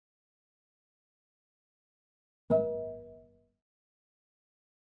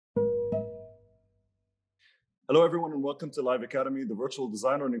Hello, everyone, and welcome to Live Academy, the virtual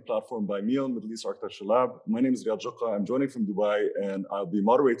design learning platform by MEAL, Middle East Architecture Lab. My name is Hejduk. I'm joining from Dubai, and I'll be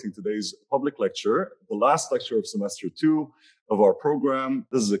moderating today's public lecture, the last lecture of semester 2 of our program.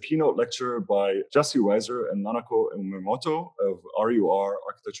 This is a keynote lecture by Reiser and Nanako Umemoto of RUR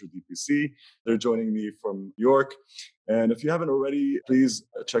Architecture DPC. They're joining me from New York. And if you haven't already, please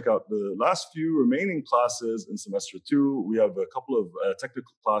check out the last few remaining classes in semester 2. We have a couple of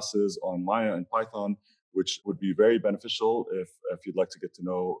technical classes on Maya and Python, which would be very beneficial if you'd like to get to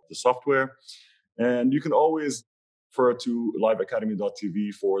know the software. And you can always refer to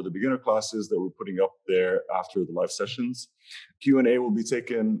liveacademy.tv for the beginner classes that we're putting up there after the live sessions. Q&A will be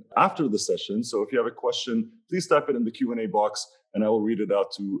taken after the session. So if you have a question, please type it in the Q&A box and I will read it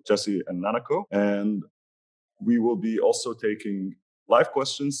out to Jesse and Nanako. And we will be also taking live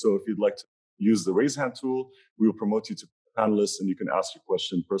questions. So if you'd like to use the raise hand tool, we will promote you to panelists and you can ask your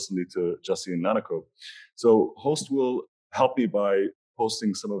question personally to Jesse and Nanako. So host will help me by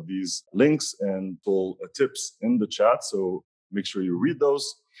posting some of these links and full tips in the chat. So make sure you read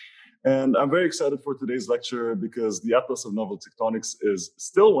those. And I'm very excited for today's lecture because The Atlas of Novel Tectonics is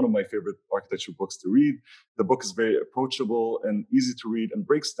still one of my favorite architecture books to read. The book is very approachable and easy to read and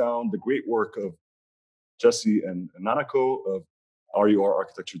breaks down the great work of Jesse and Nanako of RUR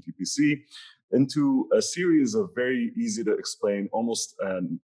Architecture DPC into a series of very easy to explain, almost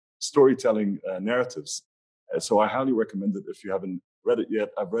storytelling narratives. So I highly recommend it if you haven't read it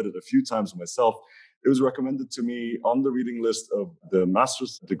yet. I've read it a few times myself. It was recommended to me on the reading list of the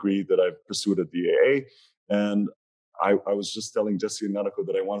master's degree that I've pursued at the AA. And I was just telling Jesse and Nanako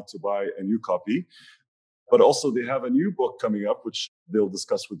that I wanted to buy a new copy. But also they have a new book coming up, which they'll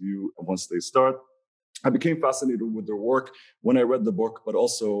discuss with you once they start. I became fascinated with their work when I read the book, but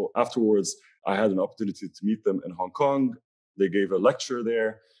also afterwards, I had an opportunity to meet them in Hong Kong. They gave a lecture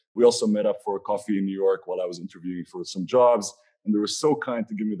there. We also met up for a coffee in New York while I was interviewing for some jobs. And they were so kind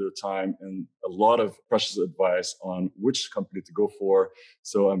to give me their time and a lot of precious advice on which company to go for.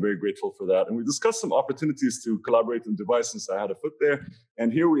 So I'm very grateful for that. And we discussed some opportunities to collaborate in Dubai since I had a foot there.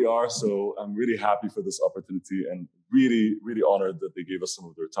 And here we are. So I'm really happy for this opportunity and really, really honored that they gave us some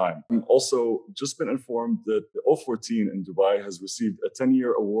of their time. I'm also just been informed that the O14 in Dubai has received a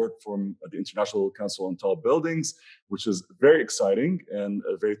 10-year award from the International Council on Tall Buildings, which is very exciting and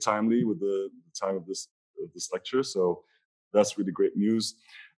very timely with the time of this lecture. So that's really great news.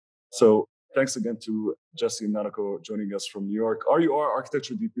 So thanks again to Jesse and Nanako joining us from New York. RUR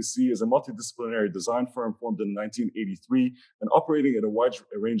Architecture DPC is a multidisciplinary design firm formed in 1983 and operating at a wide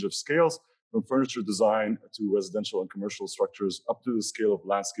range of scales, from furniture design to residential and commercial structures up to the scale of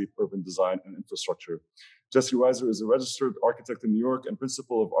landscape, urban design, and infrastructure. Jesse Reiser is a registered architect in New York and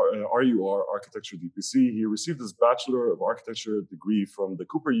principal of RUR Architecture DPC. He received his Bachelor of Architecture degree from the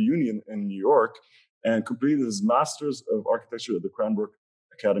Cooper Union in New York and completed his Master's of Architecture at the Cranbrook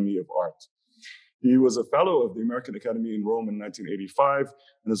Academy of Art. He was a fellow of the American Academy in Rome in 1985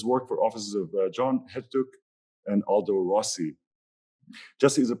 and has worked for offices of John Hejduk and Aldo Rossi.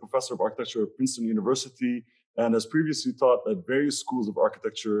 Jesse is a professor of architecture at Princeton University and has previously taught at various schools of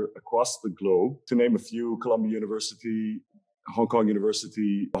architecture across the globe. To name a few, Columbia University, Hong Kong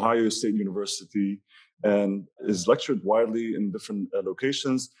University, Ohio State University, and is lectured widely in different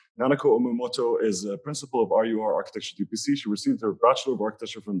locations. Nanako Umemoto is a principal of RUR Architecture DPC. She received her Bachelor of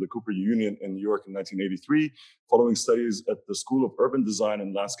Architecture from the Cooper Union in New York in 1983, following studies at the School of Urban Design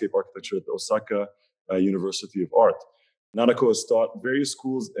and Landscape Architecture at the Osaka University of Art. Nanako has taught various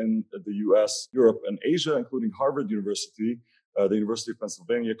schools in the US, Europe, and Asia, including Harvard University, the University of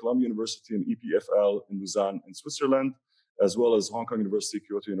Pennsylvania, Columbia University, and EPFL in Lausanne in Switzerland, as well as Hong Kong University,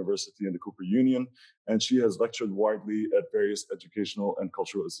 Kyoto University, and the Cooper Union. And she has lectured widely at various educational and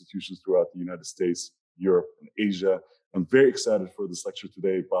cultural institutions throughout the United States, Europe, and Asia. I'm very excited for this lecture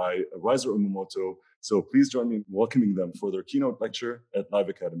today by Reiser Umemoto. So please join me in welcoming them for their keynote lecture at Live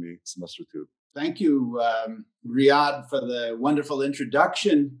Academy Semester 2. Thank you, Riyadh, for the wonderful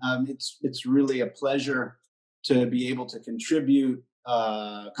introduction. It's really a pleasure to be able to contribute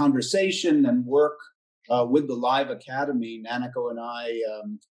conversation and work with the Live Academy. Nanako and I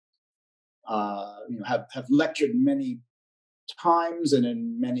have lectured many times and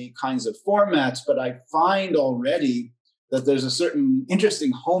in many kinds of formats, but I find already that there's a certain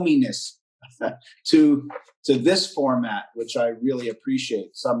interesting hominess to this format, which I really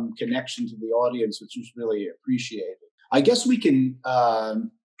appreciate, some connection to the audience, which is really appreciated. I guess we can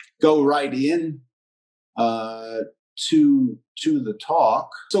go right in to the talk.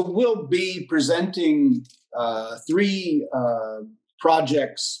 So we'll be presenting 3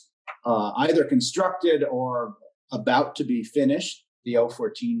 projects, either constructed or about to be finished. The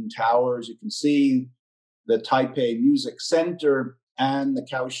O14 tower, as you can see, the Taipei Music Center, and the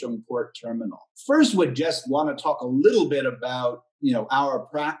Kaohsiung Port Terminal. First, would just want to talk a little bit about, our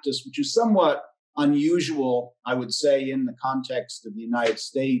practice, which is somewhat unusual, I would say, in the context of the United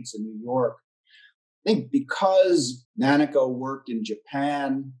States and New York. I think because Nanako worked in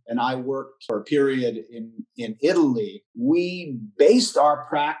Japan and I worked for a period in Italy, we based our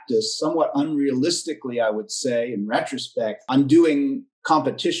practice somewhat unrealistically, I would say, in retrospect, on doing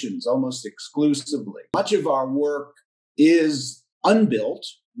competitions almost exclusively. Much of our work is unbuilt.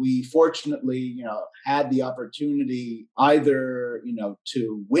 We fortunately, had the opportunity either,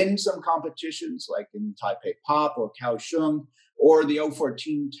 to win some competitions like in Taipei Pop or Kaohsiung, or the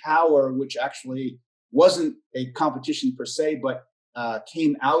 014 Tower, which actually wasn't a competition per se, but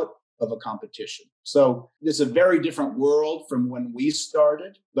came out of a competition. So it's a very different world from when we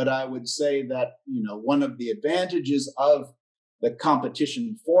started. But I would say that, one of the advantages of the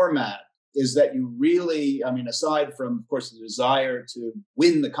competition format is that you really, aside from, of course, the desire to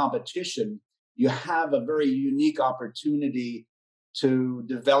win the competition, you have a very unique opportunity to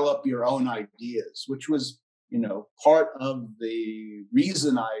develop your own ideas, which was, part of the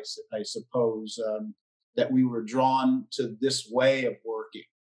reason I suppose that we were drawn to this way of working.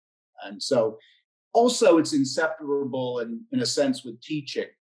 And so also it's inseparable in a sense with teaching.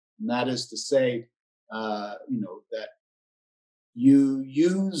 And that is to say, that you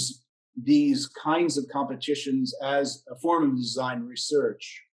use these kinds of competitions as a form of design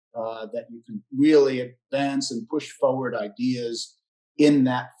research, that you can really advance and push forward ideas in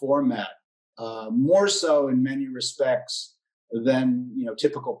that format, more so in many respects than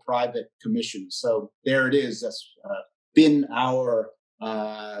typical private commissions. So there it is. That's been our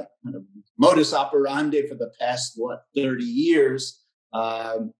kind of modus operandi for the past 30 years.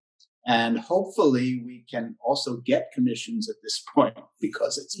 And hopefully we can also get commissions at this point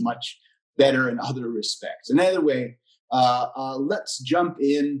because it's much better in other respects. And anyway, let's jump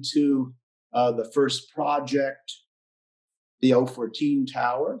into the first project, the 014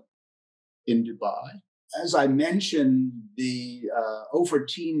 Tower in Dubai. As I mentioned, the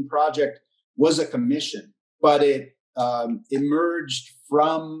 014 project was a commission, but it emerged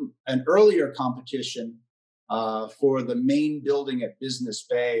from an earlier competition for the main building at Business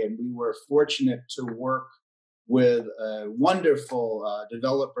Bay. And we were fortunate to work with a wonderful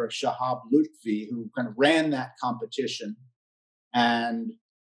developer, Shahab Lutfi, who kind of ran that competition and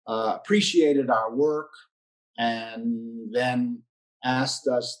appreciated our work, and then asked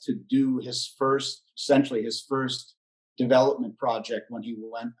us to do essentially his first development project when he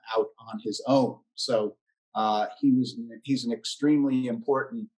went out on his own. So he's an extremely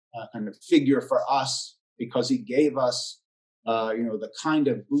important kind of figure for us because he gave us, the kind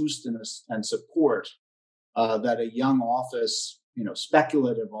of boost and support that a young office,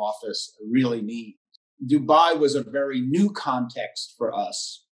 speculative office really needs. Dubai was a very new context for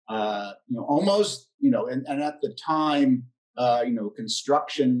us, almost, and at the time,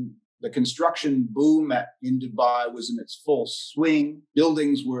 the construction boom in Dubai was in its full swing.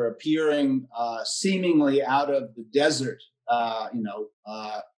 Buildings were appearing seemingly out of the desert,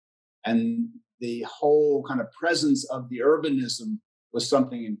 and the whole kind of presence of the urbanism was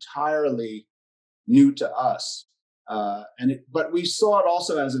something entirely new to us. But we saw it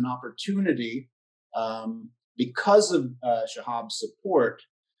also as an opportunity because of Shahab's support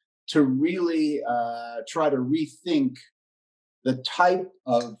to really try to rethink the type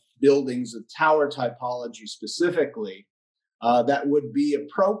of buildings, the tower typology specifically, that would be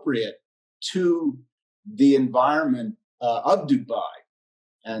appropriate to the environment of Dubai.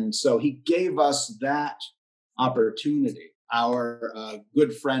 And so he gave us that opportunity. Our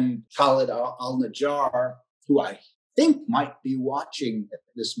good friend Khalid Al-Najjar, who I think might be watching at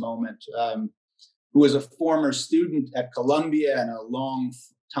this moment, who was a former student at Columbia and a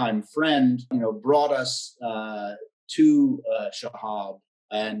long-time friend, brought us to Shahab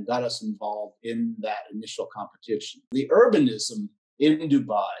and got us involved in that initial competition. The urbanism in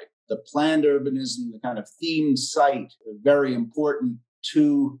Dubai, the planned urbanism, the kind of themed site, very important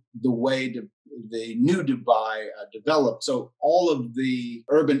to the way the new Dubai developed. So all of the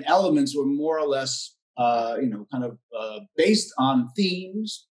urban elements were more or less, based on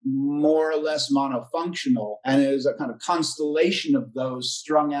themes, more or less monofunctional. And it was a kind of constellation of those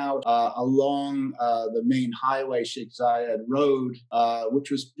strung out along the main highway, Sheikh Zayed Road,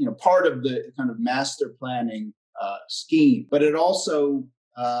 which was, part of the kind of master planning scheme. But it also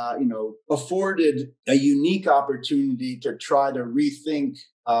afforded a unique opportunity to try to rethink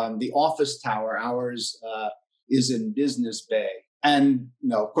the office tower. Ours is in Business Bay. And,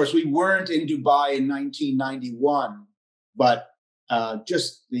 of course, we weren't in Dubai in 1991, but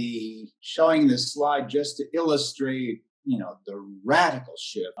just showing this slide just to illustrate, the radical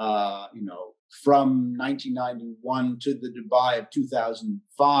shift, from 1991 to the Dubai of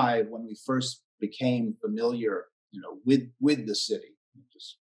 2005, when we first became familiar, with the city.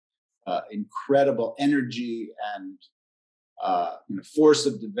 Just incredible energy and force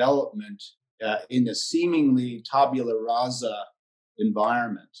of development in a seemingly tabula rasa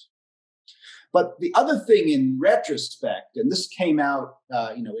environment. But the other thing in retrospect, and this came out,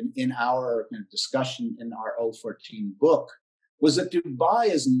 in our discussion in our 014 book, was that Dubai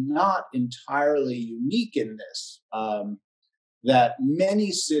is not entirely unique in this, that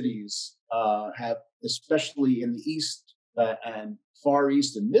many cities have, especially in the East and Far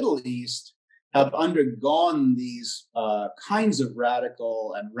East and Middle East, have undergone these kinds of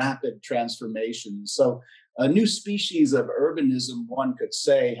radical and rapid transformations. So a new species of urbanism, one could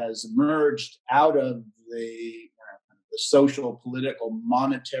say, has emerged out of the social, political,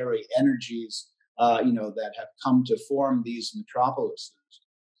 monetary energies, that have come to form these metropolises.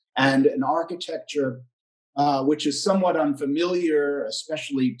 And an architecture which is somewhat unfamiliar,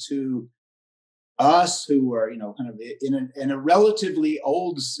 especially to us who are, kind of in a relatively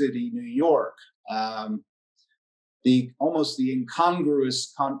old city, New York. The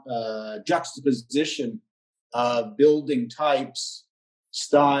incongruous juxtaposition of building types,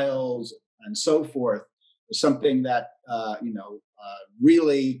 styles, and so forth is something that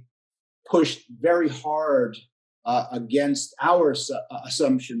really pushed very hard against our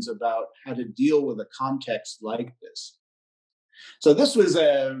assumptions about how to deal with a context like this. So this was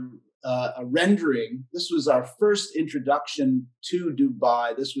a rendering. This was our first introduction to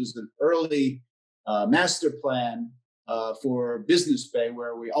Dubai. This was an early master plan for Business Bay,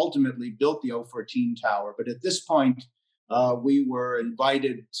 where we ultimately built the 014 Tower. But at this point, we were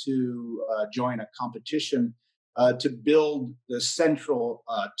invited to join a competition to build the central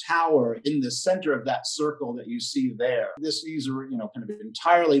tower in the center of that circle that you see there. These are, kind of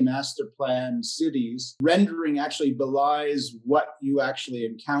entirely master planned cities. Rendering actually belies what you actually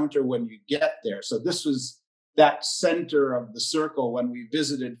encounter when you get there. So this was that center of the circle when we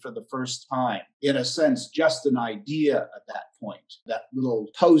visited for the first time. In a sense, just an idea at that point. That little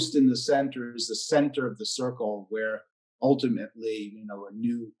post in the center is the center of the circle where ultimately, a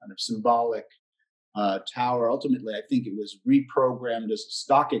new kind of symbolic tower. Ultimately, I think it was reprogrammed as a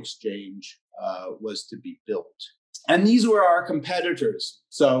stock exchange, was to be built. And these were our competitors.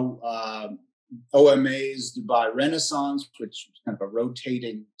 So OMA's Dubai Renaissance, which was kind of a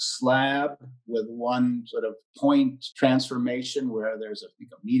rotating slab with one sort of point transformation where there's, a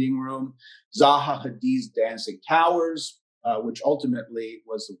meeting room. Zaha Hadid's Dancing Towers, which ultimately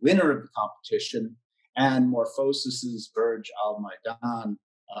was the winner of the competition, and Morphosis's Burj Al Maidan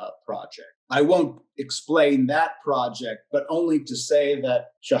project. I won't explain that project, but only to say that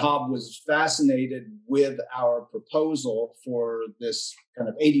Shahab was fascinated with our proposal for this kind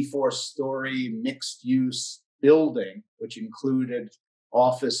of 84-story mixed-use building, which included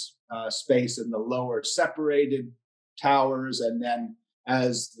office space in the lower separated towers, and then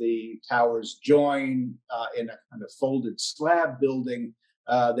as the towers join in a kind of folded slab building,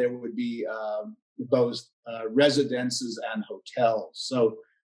 there would be both residences and hotels. So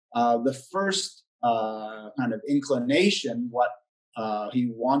the first kind of inclination, what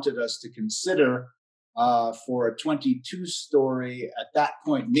he wanted us to consider for a 22-story, at that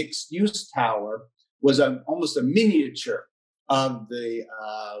point, mixed-use tower was almost a miniature of the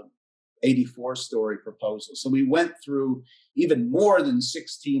 84-story proposal. So we went through even more than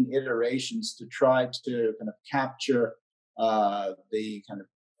 16 iterations to try to kind of capture the kind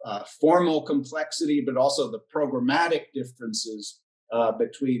of formal complexity, but also the programmatic differences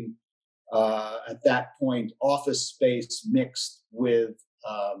between, at that point, office space mixed with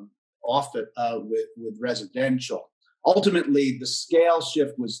with residential. Ultimately, the scale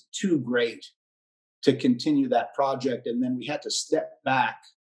shift was too great to continue that project, and then we had to step back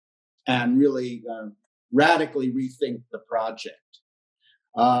and really radically rethink the project.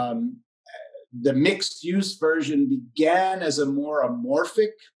 The mixed-use version began as a more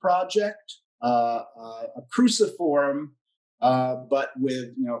amorphic project, a cruciform, but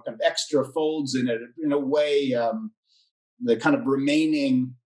with kind of extra folds in it. In a way, the kind of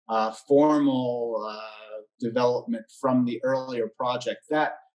remaining formal development from the earlier project.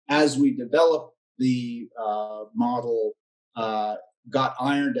 That, as we developed the model, got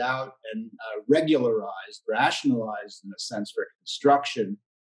ironed out and regularized, rationalized in a sense for construction.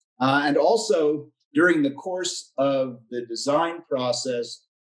 And also, during the course of the design process,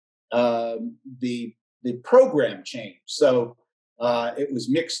 the program changed. So it was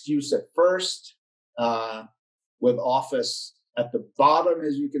mixed use at first, with office at the bottom,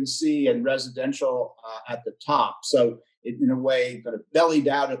 as you can see, and residential at the top. So it, in a way, kind of bellied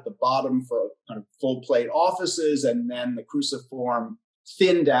out at the bottom for kind of full plate offices, and then the cruciform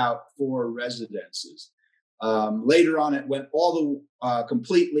thinned out for residences. Later on, it went all the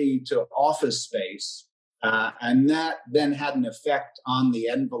completely to office space, and that then had an effect on the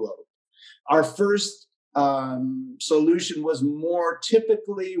envelope. Our first solution was more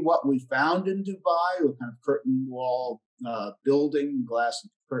typically what we found in Dubai, with kind of curtain wall building, glass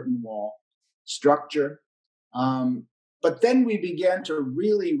curtain wall structure. But then we began to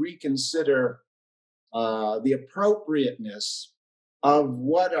really reconsider the appropriateness of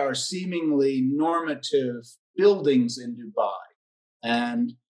what are seemingly normative buildings in Dubai,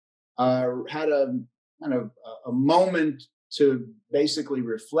 and had a kind of a moment to basically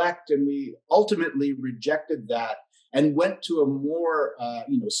reflect, and we ultimately rejected that and went to a more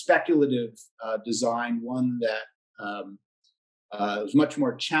speculative design, one that was much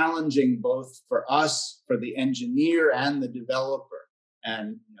more challenging both for us, for the engineer, and the developer.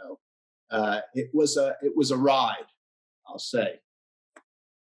 And it was a ride, I'll say.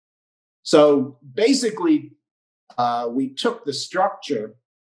 So basically, we took the structure,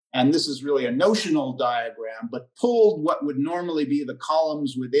 and this is really a notional diagram, but pulled what would normally be the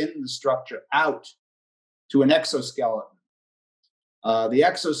columns within the structure out to an exoskeleton. The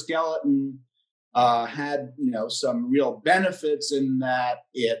exoskeleton had some real benefits in that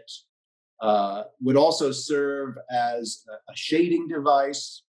it would also serve as a shading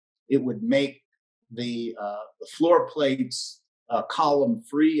device. It would make the floor plates column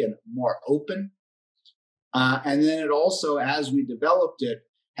free and more open. And then it also, as we developed it,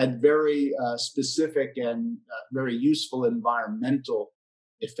 had very specific and very useful environmental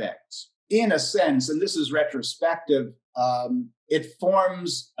effects. In a sense, and this is retrospective, it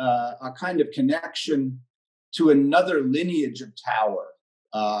forms a kind of connection to another lineage of tower.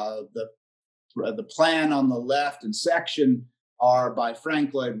 The plan on the left and section are by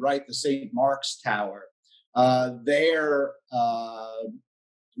Frank Lloyd Wright, the St. Mark's Tower. Their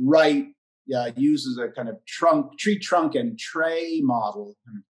Wright uses a kind of tree trunk and tray model,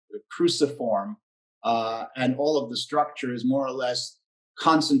 cruciform, and all of the structure is more or less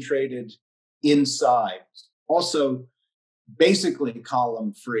concentrated inside. Also, basically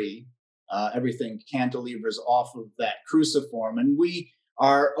column free. Everything cantilevers off of that cruciform. And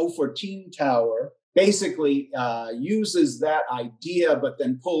our 014 tower basically uses that idea, but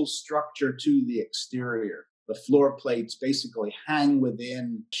then pulls structure to the exterior. The floor plates basically hang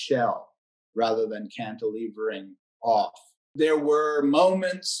within shell rather than cantilevering off. There were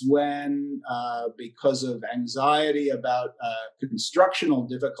moments when, because of anxiety about constructional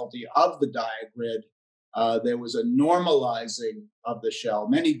difficulty of the diagrid, there was a normalizing of the shell,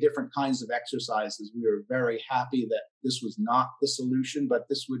 many different kinds of exercises. We were very happy that this was not the solution, but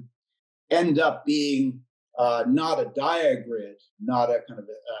this would end up being not a diagrid, not a kind of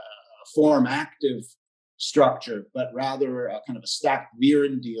a form-active structure, but rather a kind of a stacked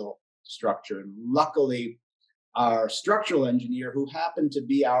Vierendeel structure. And luckily, our structural engineer, who happened to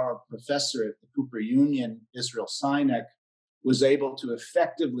be our professor at the Cooper Union, Israel Sinek, was able to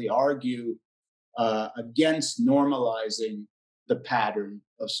effectively argue against normalizing the pattern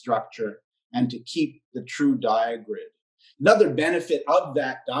of structure and to keep the true diagrid. Another benefit of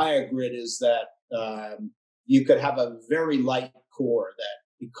that diagrid is that you could have a very light core, that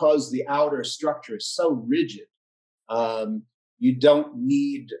because the outer structure is so rigid, you don't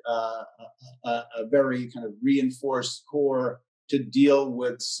need a very kind of reinforced core to deal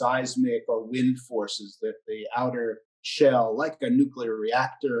with seismic or wind forces. That the outer shell, like a nuclear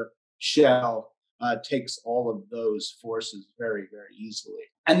reactor shell, takes all of those forces very, very easily.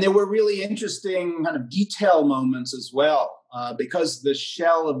 And there were really interesting kind of detail moments as well, because the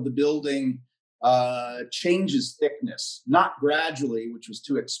shell of the building changes thickness, not gradually, which was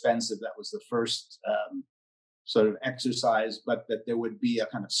too expensive. That was the first sort of exercise, but that there would be a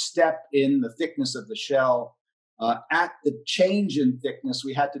kind of step in the thickness of the shell. At the change in thickness,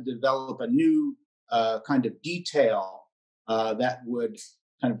 we had to develop a new kind of detail that would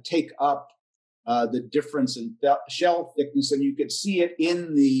kind of take up the difference in shell thickness, and you could see it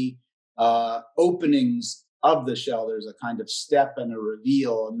in the openings of the shell. There's a kind of step and a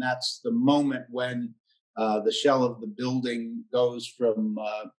reveal, and that's the moment when the shell of the building goes from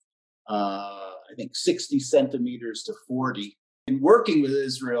I think 60 centimeters to 40. In working with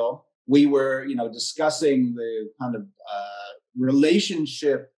Israel, we were, discussing the kind of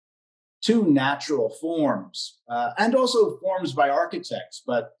relationship to natural forms, and also forms by architects,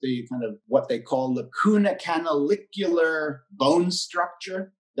 but the kind of what they call lacuna canalicular bone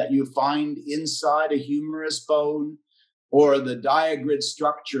structure that you find inside a humerus bone, or the diagrid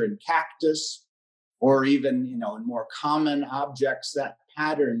structure in cactus, or even, in more common objects, that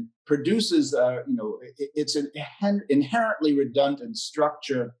pattern produces, it's an inherently redundant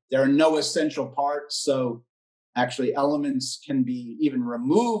structure. There are no essential parts, so actually elements can be even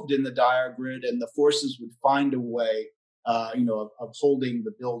removed in the diagrid, and the forces would find a way, of holding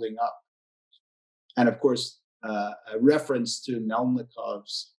the building up. And of course, a reference to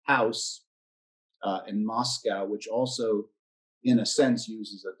Melnikov's house in Moscow, which also, in a sense,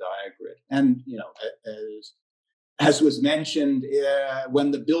 uses a diagrid. And, as was mentioned,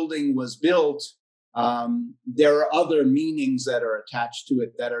 when the building was built, there are other meanings that are attached to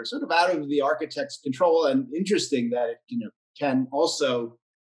it that are sort of out of the architect's control. And interesting that it, can also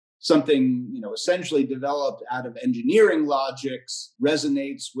something, essentially developed out of engineering logics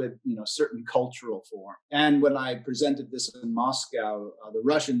resonates with, certain cultural form. And when I presented this in Moscow, the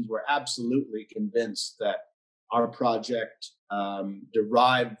Russians were absolutely convinced that our project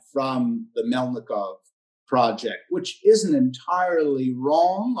derived from the Melnikov project, which isn't entirely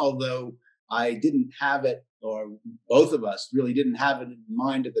wrong, although I didn't have it, or both of us really didn't have it in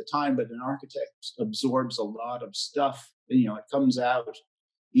mind at the time. But an architect absorbs a lot of stuff, it comes out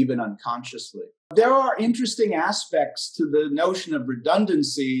even unconsciously. There are interesting aspects to the notion of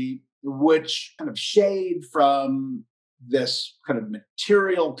redundancy, which kind of shade from this kind of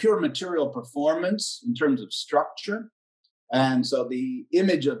pure material performance in terms of structure. And so the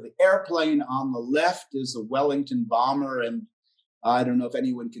image of the airplane on the left is a Wellington bomber. And I don't know if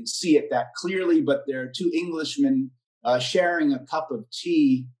anyone can see it that clearly, but there are two Englishmen sharing a cup of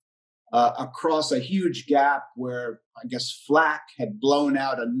tea across a huge gap where, I guess, flak had blown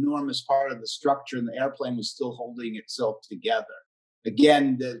out an enormous part of the structure, and the airplane was still holding itself together.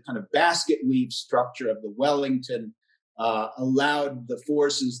 Again, the kind of basket weave structure of the Wellington allowed the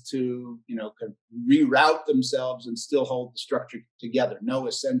forces to, kind of reroute themselves and still hold the structure together. No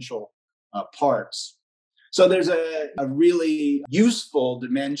essential parts. So there's a really useful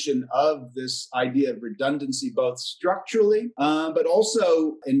dimension of this idea of redundancy, both structurally, but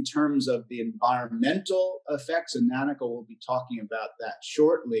also in terms of the environmental effects. And Nanako will be talking about that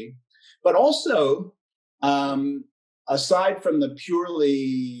shortly. But also, aside from the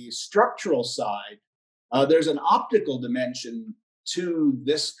purely structural side, there's an optical dimension to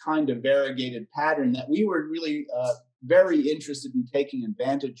this kind of variegated pattern that we were really very interested in taking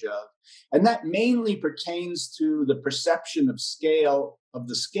advantage of. And that mainly pertains to the perception of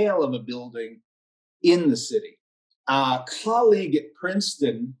the scale of a building in the city. A colleague at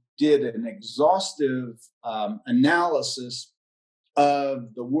Princeton did an exhaustive analysis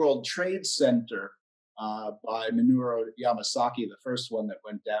of the World Trade Center by Minoru Yamasaki, the first one that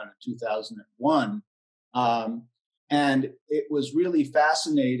went down in 2001. And it was really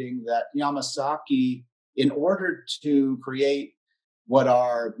fascinating that Yamasaki, in order to create what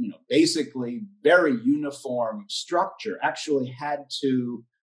are, basically very uniform structure, actually had to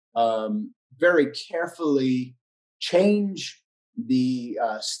very carefully change the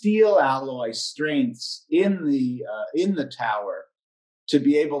steel alloy strengths in the tower to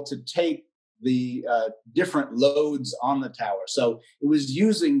be able to take the different loads on the tower. So it was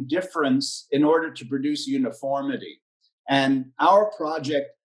using difference in order to produce uniformity. And our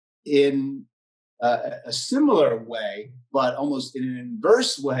project, in a similar way, but almost in an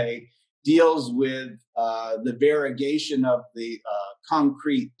inverse way, deals with the variegation of the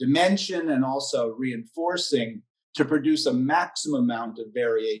concrete dimension and also reinforcing to produce a maximum amount of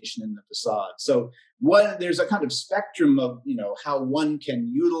variation in the facade. So there's a kind of spectrum of how one can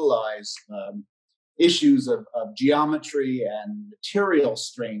utilize issues of geometry and material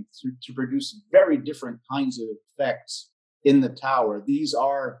strength to produce very different kinds of effects in the tower. These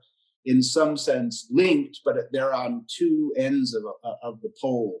are, in some sense, linked, but they're on two ends of the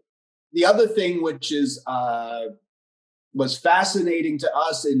pole. The other thing which was fascinating to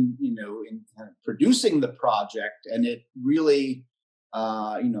us in producing the project, and it really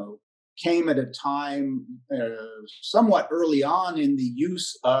came at a time somewhat early on in the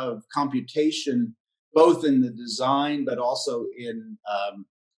use of computation, both in the design but also in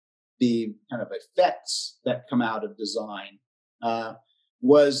the kind of effects that come out of design,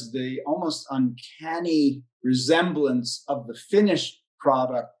 was the almost uncanny resemblance of the finished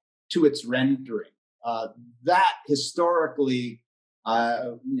product to its rendering. That historically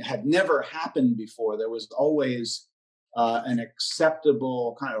had never happened before. There was always an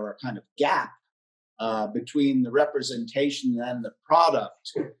acceptable kind of gap between the representation and the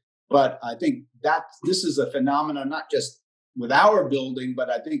product. But I think that this is a phenomenon, not just with our building, but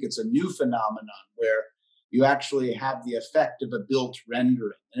I think it's a new phenomenon where you actually have the effect of a built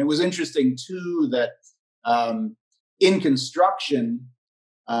rendering. And it was interesting, too, that in construction,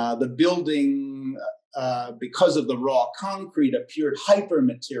 the building, because of the raw concrete, appeared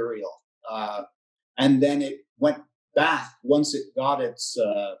hypermaterial. And then it went back once it got its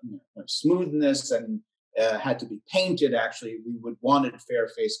smoothness and had to be painted. Actually, we wanted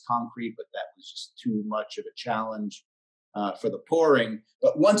fair-faced concrete, but that was just too much of a challenge for the pouring.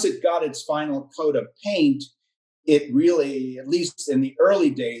 But once it got its final coat of paint, it really, at least in the early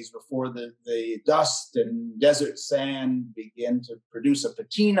days before the dust and desert sand began to produce a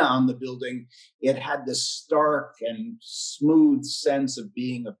patina on the building, it had this stark and smooth sense of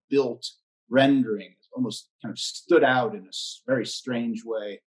being a built rendering. It almost kind of stood out in a very strange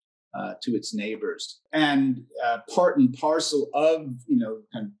way to its neighbors. And part and parcel of,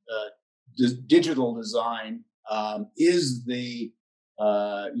 digital design is the,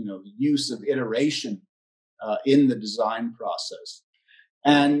 use of iteration in the design process.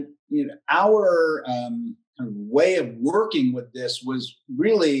 And our kind of way of working with this was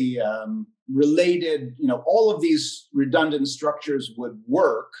really related. All of these redundant structures would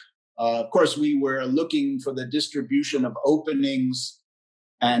work. Of course, we were looking for the distribution of openings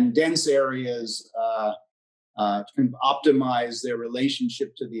and dense areas to kind of optimize their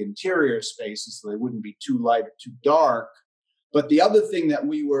relationship to the interior spaces so they wouldn't be too light or too dark. But the other thing that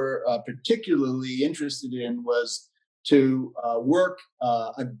we were particularly interested in was to work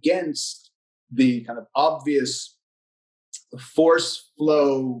against the kind of obvious force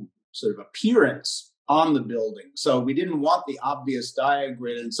flow sort of appearance on the building. So we didn't want the obvious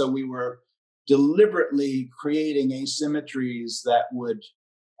diagrid. And so we were deliberately creating asymmetries that would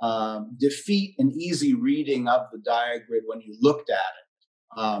defeat an easy reading of the diagrid when you looked at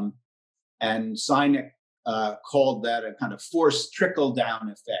it. And Sinek called that a kind of forced trickle-down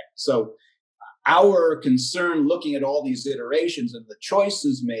effect. So our concern looking at all these iterations and the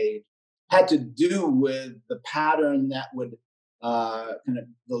choices made had to do with the pattern that would kind of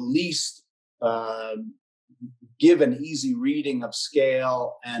the least give an easy reading of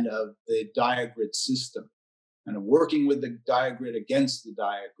scale and of the diagrid system, kind of working with the diagrid against the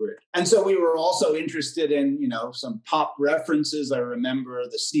diagrid. And so we were also interested in, some pop references. I remember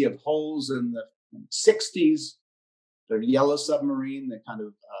the Sea of Holes in the 60s, the Yellow Submarine, the kind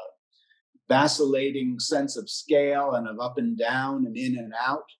of vacillating sense of scale and of up and down and in and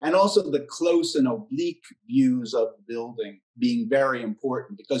out, and also the close and oblique views of the building being very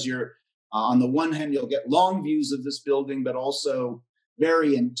important, because you're on the one hand, you'll get long views of this building, but also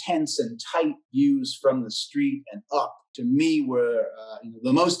very intense and tight views from the street and up. To me, were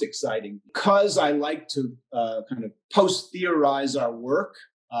the most exciting, because I like to kind of post-theorize our work.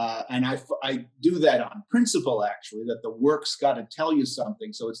 And I do that on principle, actually, that the work's got to tell you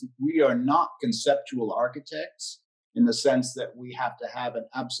something. So we are not conceptual architects in the sense that we have to have an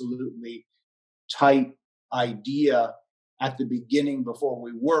absolutely tight idea at the beginning before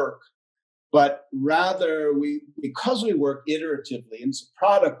we work. But rather, because we work iteratively, and it's a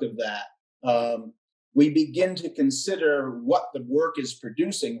product of that, we begin to consider what the work is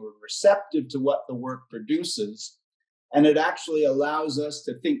producing. We're receptive to what the work produces. And it actually allows us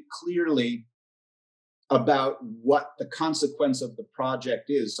to think clearly about what the consequence of the project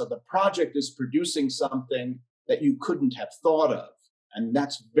is. So the project is producing something that you couldn't have thought of. And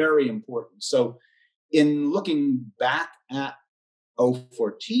that's very important. So in looking back at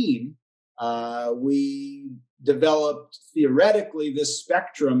 014, we developed theoretically this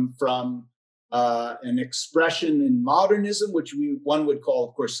spectrum from an expression in modernism, which one would call,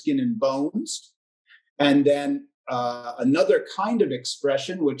 of course, skin and bones, and then another kind of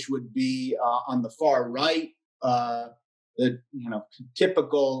expression, which would be on the far right, the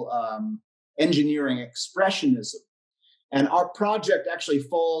typical engineering expressionism. And our project actually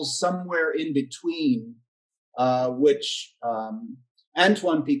falls somewhere in between, which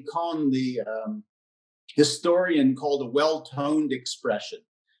Antoine Picon, the historian, called a well-toned expression.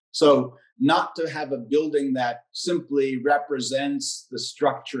 So not to have a building that simply represents the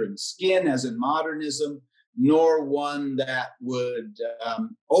structure and skin, as in modernism, nor one that would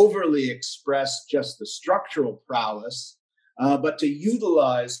overly express just the structural prowess, but to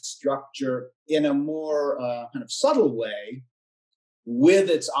utilize structure in a more kind of subtle way with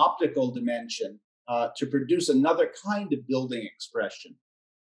its optical dimension to produce another kind of building expression.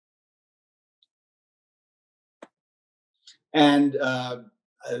 And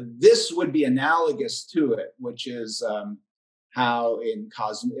this would be analogous to it, which is how in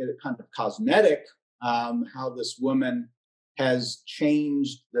kind of cosmetic, how this woman has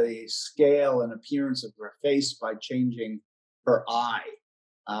changed the scale and appearance of her face by changing her eye.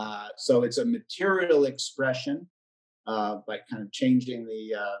 So it's a material expression by kind of changing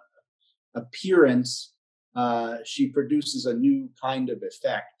the appearance she produces a new kind of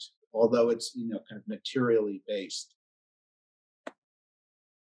effect, although it's kind of materially based.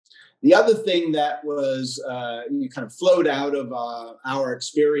 The other thing that was kind of flowed out of our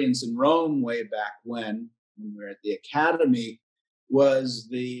experience in Rome way back when we were at the Academy was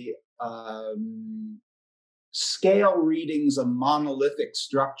the scale readings of monolithic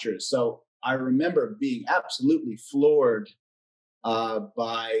structures. So I remember being absolutely floored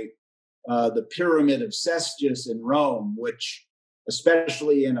by the Pyramid of Cestius in Rome, which,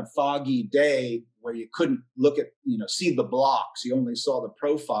 especially in a foggy day where you couldn't look at, see the blocks, you only saw the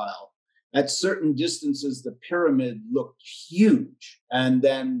profile. At certain distances, the pyramid looked huge. And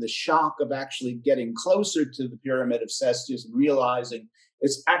then the shock of actually getting closer to the Pyramid of Cestius and realizing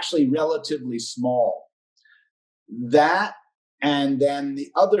it's actually relatively small. That, and then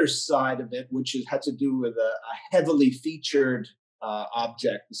the other side of it, which had to do with a heavily featured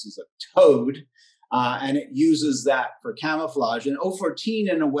object. This is a toad, and it uses that for camouflage. And 014,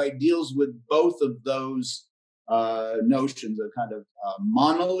 in a way, deals with both of those notions, a kind of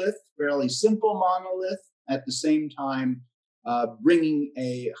monolith, fairly simple monolith, at the same time bringing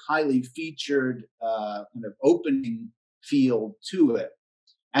a highly featured kind of opening field to it,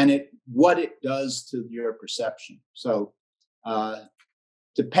 and what it does to your perception. So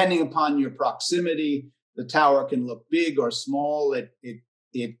depending upon your proximity, the tower can look big or small.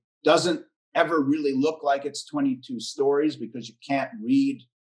 It doesn't ever really look like it's 22 stories because you can't read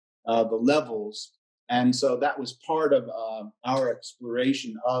the levels. And so that was part of our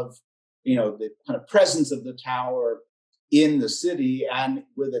exploration of, the kind of presence of the tower in the city and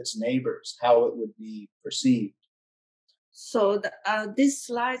with its neighbors, how it would be perceived. So this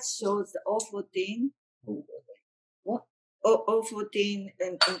slide shows the 014. What? 014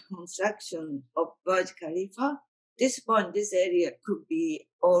 in construction of Burj Khalifa. This point, this area could be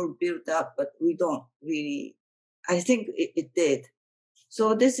all built up, but we don't really. I think it did.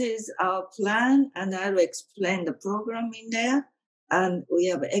 So this is our plan, and I will explain the program in there. And we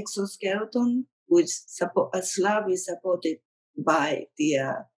have an exoskeleton, which a slab is supported by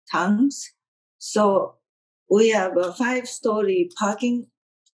the tanks. So we have a 5-story parking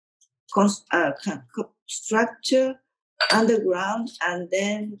structure underground, and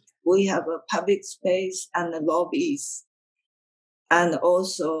then we have a public space and the lobbies, and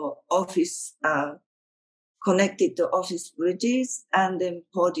also office connected to office bridges, and then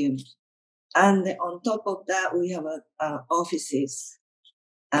podiums. And then on top of that, we have offices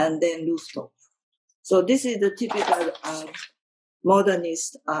and then rooftop. So this is the typical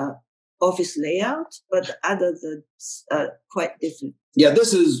modernist office layout, but others are quite different. Yeah,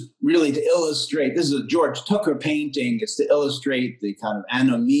 this is really to illustrate, this is a George Tucker painting. It's to illustrate the kind of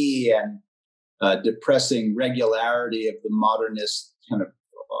anomie and depressing regularity of the modernist kind of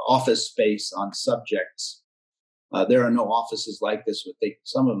office space on subjects. There are no offices like this, but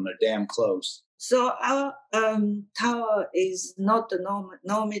some of them are damn close. So our tower is not the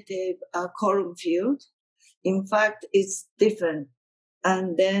normative column field. In fact, it's different.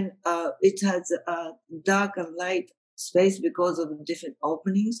 And then it has a dark and light space because of the different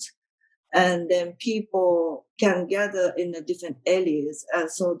openings. And then people can gather in the different areas.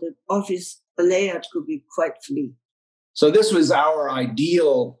 So the office layout could be quite free. So this was our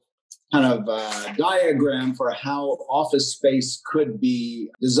ideal kind of diagram for how office space could be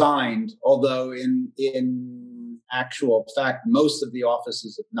designed, although in actual fact, most of the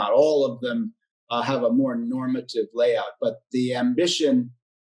offices, if not all of them, have a more normative layout. But the ambition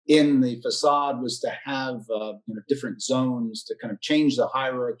in the facade was to have different zones to kind of change the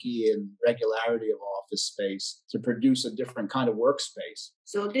hierarchy and regularity of office space to produce a different kind of workspace.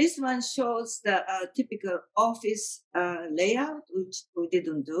 So this one shows the typical office layout, which we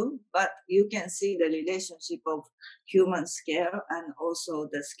didn't do, but you can see the relationship of human scale and also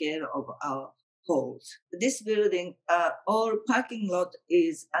the scale of our halls. This building, all parking lot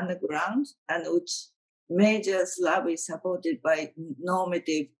is underground, and which major slab is supported by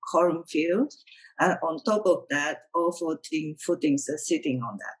normative column field. And on top of that, all 14 footings are sitting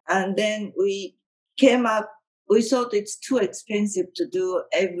on that. And then we came up, we thought it's too expensive to do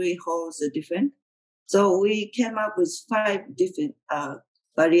every halls different. So we came up with 5 different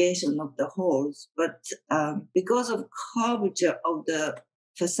variations of the halls. But because of curvature of the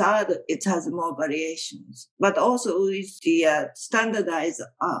facade, it has more variations. But also with the standardized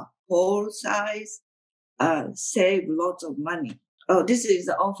hall size, save lots of money. Oh, this is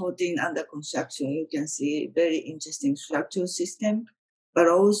all 14 under construction. You can see very interesting structural system. But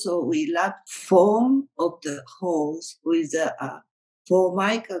also we lap form of the halls with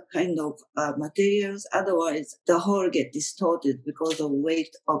formica kind of materials. Otherwise, the whole get distorted because of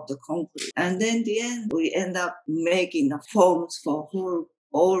weight of the concrete. And then in the end, we end up making the forms for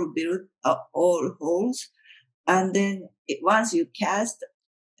all holes. And then once you cast,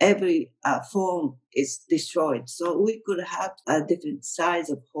 every form is destroyed. So we could have a different size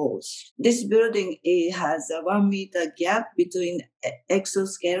of holes. This building, it has a 1 meter gap between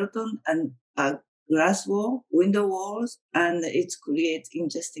exoskeleton and glass wall, window walls, and it creates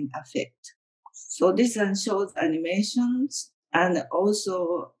interesting effect. So this one shows animations and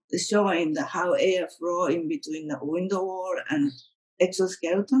also showing how air flow in between the window wall and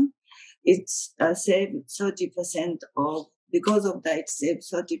exoskeleton. It's saved 30% of, because of that, it saved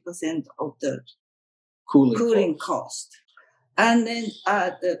 30% of the cooling cost. And then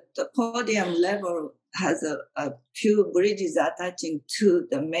the podium level has a few bridges attaching to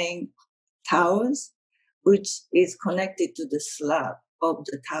the main towers, which is connected to the slab of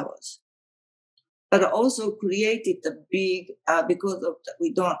the towers. But also created the big, because of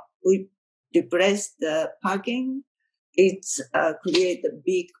we replace the parking, it's create a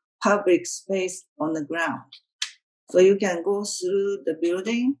big public space on the ground. So you can go through the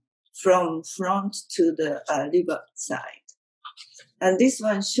building from front to the river side. And this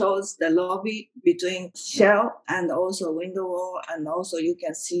one shows the lobby between shell and also window wall, and also you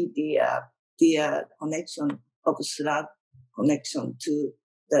can see the connection of slab connection to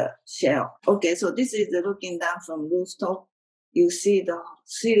the shell. Okay, so this is looking down from rooftop. You see the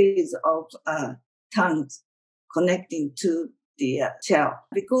series of tanks connecting to the shell.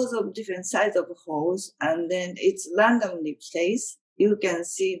 Because of different size of holes, and then it's randomly placed, you can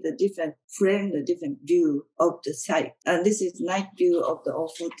see the different view of the site. And this is night view of the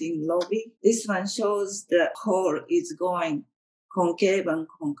O14 lobby. This one shows the hole is going concave and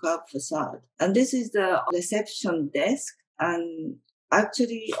concave facade. And this is the reception desk. And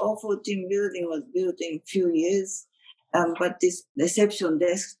actually, O14 building was built in a few years. But this reception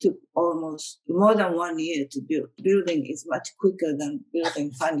desk took almost more than 1 year to build. Building is much quicker than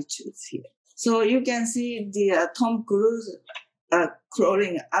building furniture here. So you can see the Tom Cruise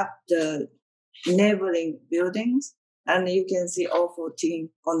crawling up the neighboring buildings, and you can see O14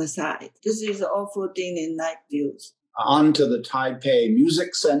 on the side. This is O14 in night views. Onto the Taipei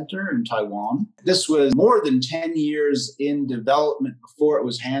Music Center in Taiwan. This was more than 10 years in development before it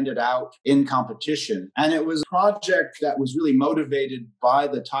was handed out in competition. And it was a project that was really motivated by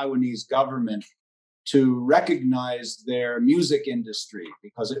the Taiwanese government to recognize their music industry,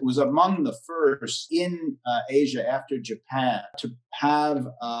 because it was among the first in Asia after Japan to have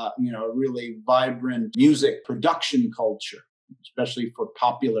a really vibrant music production culture, especially for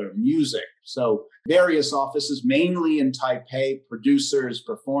popular music. So various offices, mainly in Taipei, producers,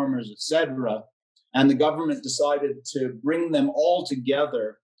 performers, etc. And the government decided to bring them all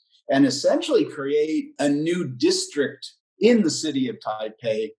together and essentially create a new district in the city of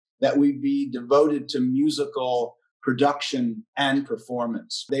Taipei that would be devoted to musical production and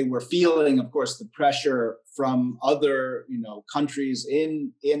performance. They were feeling, of course, the pressure from other, countries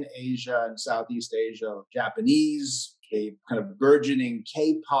in Asia and Southeast Asia, Japanese, a kind of burgeoning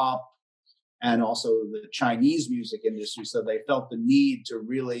K-pop, and also the Chinese music industry. So they felt the need to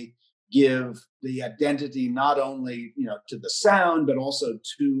really give the identity not only, to the sound, but also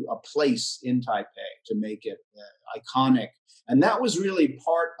to a place in Taipei to make it iconic. And that was really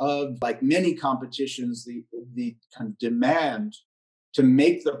part of, like many competitions, the kind of demand to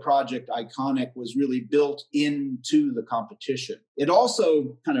make the project iconic was really built into the competition. It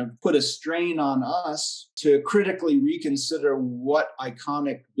also kind of put a strain on us to critically reconsider what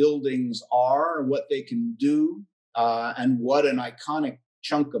iconic buildings are, what they can do, and what an iconic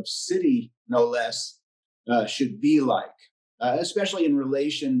chunk of city, no less, should be like, especially in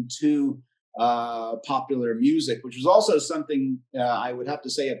relation to popular music, which was also something I would have to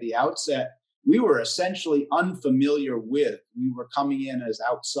say at the outset, we were essentially unfamiliar with. We were coming in as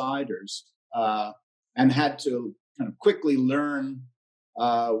outsiders and had to kind of quickly learn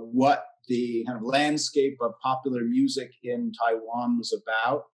what the kind of landscape of popular music in Taiwan was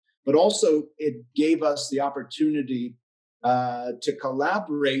about. But also it gave us the opportunity to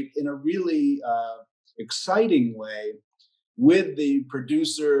collaborate in a really exciting way with the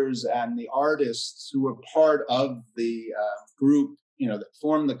producers and the artists who were part of the group, that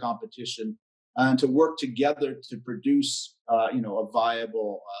formed the competition, and to work together to produce, a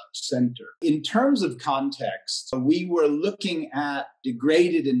viable center. In terms of context, we were looking at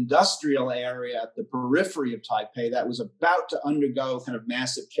degraded industrial area at the periphery of Taipei that was about to undergo kind of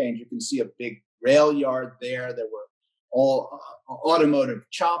massive change. You can see a big rail yard there. There were all automotive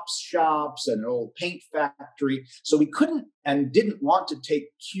shops and an old paint factory. So we couldn't and didn't want to take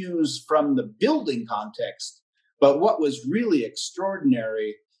cues from the building context. But what was really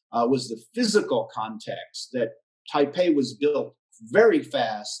extraordinary was the physical context, that Taipei was built very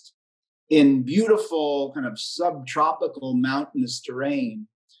fast in beautiful kind of subtropical mountainous terrain.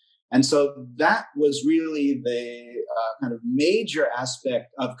 And so that was really the kind of major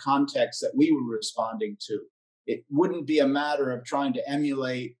aspect of context that we were responding to. It wouldn't be a matter of trying to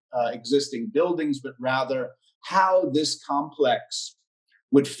emulate existing buildings, but rather how this complex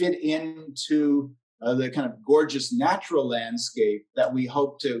would fit into the kind of gorgeous natural landscape that we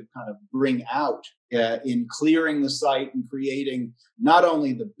hope to kind of bring out in clearing the site and creating not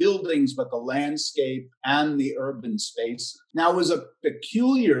only the buildings, but the landscape and the urban spaces. Now, it was a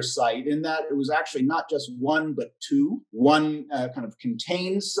peculiar site in that it was actually not just one, but two. One kind of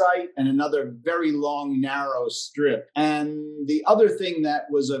contained site and another very long, narrow strip. And the other thing that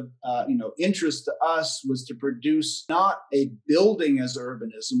was of interest to us was to produce not a building as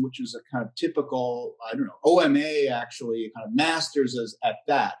urbanism, which was a kind of typical, OMA actually kind of masters as at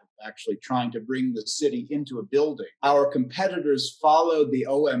that, actually trying to bring the city into a building. Our competitors followed the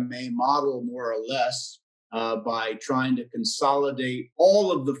OMA model more or less by trying to consolidate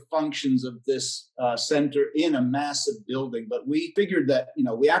all of the functions of this center in a massive building. But we figured that,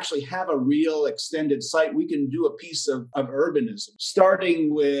 we actually have a real extended site. We can do a piece of urbanism,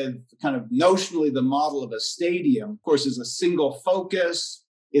 starting with kind of notionally the model of a stadium. Of course, is a single focus.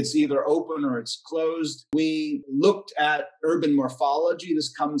 It's either open or it's closed. We looked at urban morphology.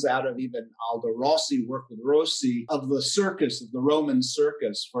 This comes out of even Aldo Rossi, work with Rossi, of the circus, of the Roman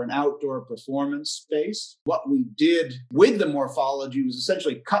circus for an outdoor performance space. What we did with the morphology was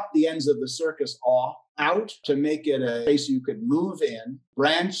essentially cut the ends of the circus out to make it a space you could move in,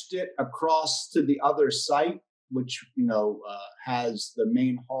 branched it across to the other site, which, has the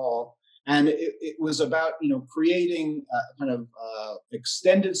main hall. And it was about, creating a kind of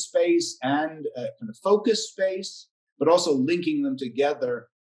extended space and a kind of focused space, but also linking them together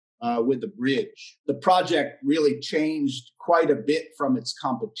with the bridge. The project really changed quite a bit from its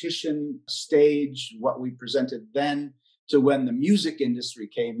competition stage, what we presented then, to when the music industry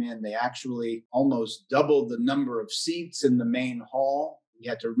came in. They actually almost doubled the number of seats in the main hall. We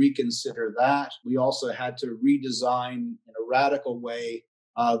had to reconsider that. We also had to redesign in a radical way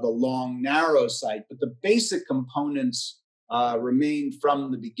the long, narrow site. But the basic components remain from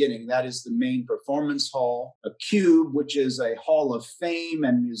the beginning. That is the main performance hall, a cube, which is a hall of fame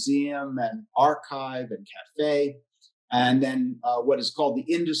and museum and archive and cafe. And then what is called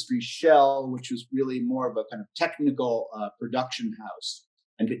the industry shell, which was really more of a kind of technical production house.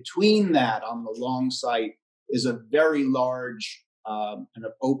 And between that, on the long site, is a very large kind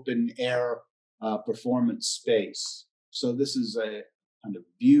of open air performance space. So this is a kind of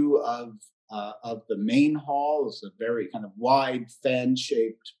view of the main hall. It's a very kind of wide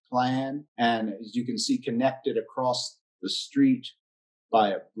fan-shaped plan. And as you can see, connected across the street by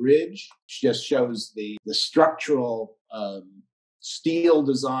a bridge, which just shows the structural steel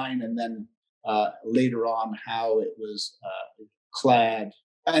design, and then later on how it was clad.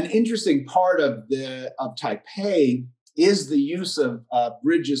 An interesting part of Taipei is the use of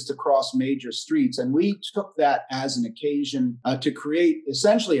bridges to cross major streets. And we took that as an occasion to create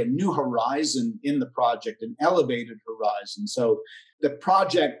essentially a new horizon in the project, an elevated horizon. So the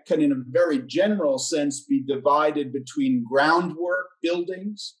project can, in a very general sense, be divided between groundwork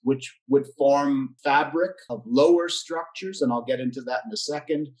buildings, which would form fabric of lower structures, and I'll get into that in a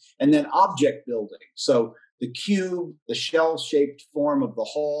second, and then object buildings. So the cube, the shell-shaped form of the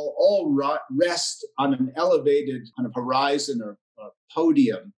hall, all rest on an elevated kind of horizon or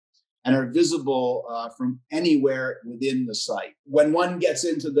podium and are visible from anywhere within the site. When one gets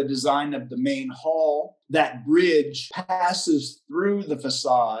into the design of the main hall, that bridge passes through the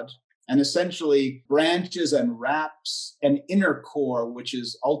facade and essentially branches and wraps an inner core, which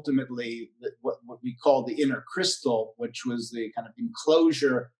is ultimately what we call the inner crystal, which was the kind of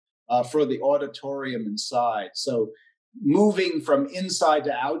enclosure for the auditorium inside. So moving from inside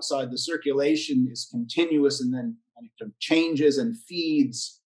to outside, the circulation is continuous and then kind of changes and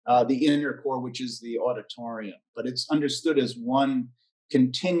feeds the inner core, which is the auditorium. But it's understood as one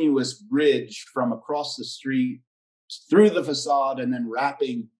continuous bridge from across the street through the facade and then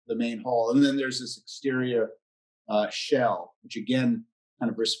wrapping the main hall. And then there's this exterior shell, which again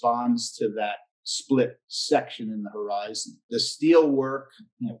kind of responds to that split section in the horizon. The steel work,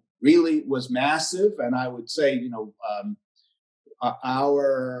 really was massive, and I would say,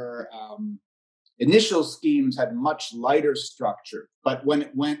 our initial schemes had much lighter structure, but when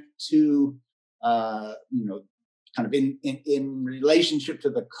it went to, kind of in relationship to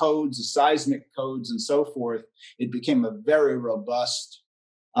the codes, the seismic codes and so forth, it became a very robust,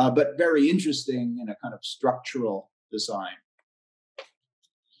 but very interesting in a kind of structural design.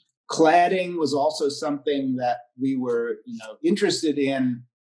 Cladding was also something that we were, interested in.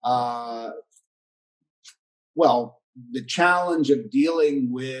 Well, the challenge of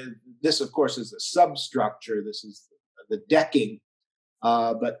dealing with this, of course, is a substructure. This is the decking.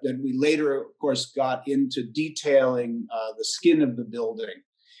 But then we later, of course, got into detailing the skin of the building.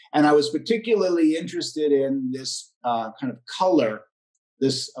 And I was particularly interested in this kind of color,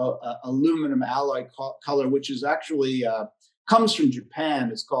 this aluminum alloy color, which is actually comes from Japan.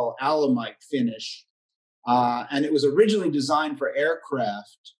 It's called alamite finish. And it was originally designed for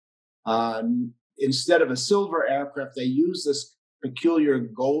aircraft. Instead of a silver aircraft, they used this peculiar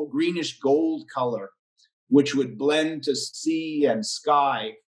greenish gold color, which would blend to sea and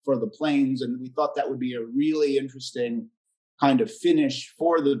sky for the planes. And we thought that would be a really interesting kind of finish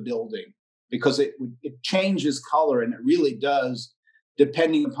for the building, because it changes color, and it really does,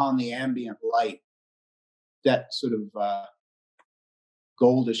 depending upon the ambient light, that sort of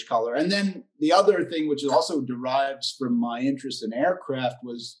goldish color. And then the other thing, which also derives from my interest in aircraft,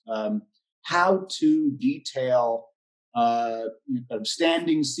 was how to detail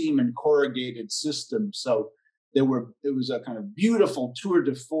standing seam and corrugated systems. So it was a kind of beautiful tour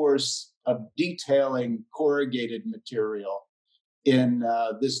de force of detailing corrugated material in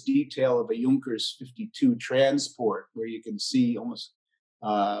this detail of a Junkers 52 transport, where you can see almost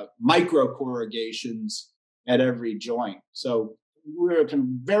micro corrugations at every joint. So we're kind of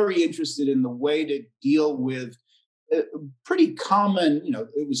very interested in the way to deal with pretty common,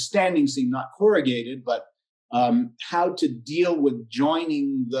 it was standing seam, not corrugated, but how to deal with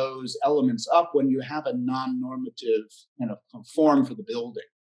joining those elements up when you have a non-normative kind of form for the building.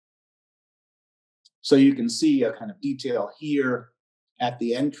 So you can see a kind of detail here at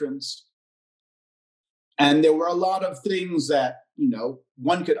the entrance. And there were a lot of things that,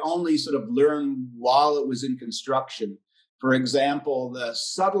 one could only sort of learn while it was in construction. For example, the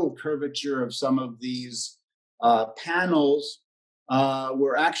subtle curvature of some of these panels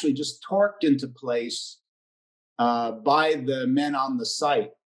were actually just torqued into place by the men on the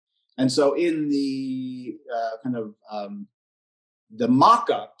site. And so in the the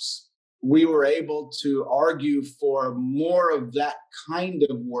mock-ups, we were able to argue for more of that kind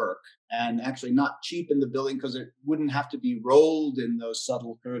of work, and actually not cheapen the building, because it wouldn't have to be rolled in those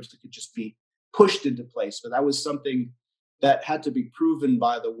subtle curves. It could just be pushed into place. But that was something that had to be proven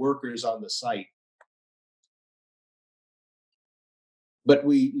by the workers on the site. But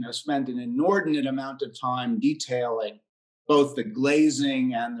we spent an inordinate amount of time detailing both the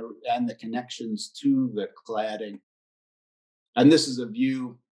glazing and the connections to the cladding. And this is a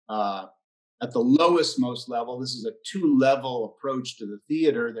view at the lowest most level. This is a 2-level approach to the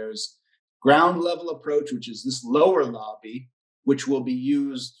theater. There's ground level approach, which is this lower lobby, which will be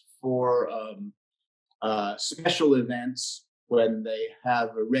used for special events. When they have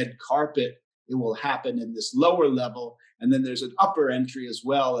a red carpet, it will happen in this lower level. And then there's an upper entry as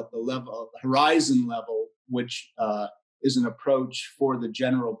well at the level, the horizon level, which is an approach for the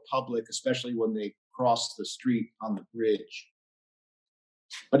general public, especially when they cross the street on the bridge.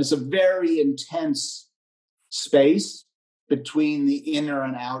 But it's a very intense space between the inner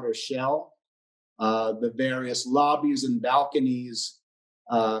and outer shell. The various lobbies and balconies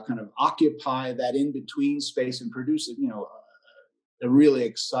kind of occupy that in-between space and produce a really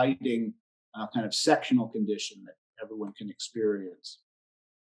exciting kind of sectional condition that everyone can experience.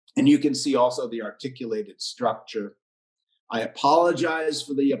 And you can see also the articulated structure. I apologize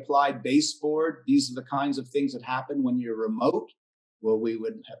for the applied baseboard. These are the kinds of things that happen when you're remote. Well, we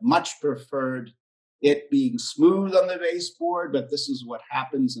would have much preferred it being smooth on the baseboard, but this is what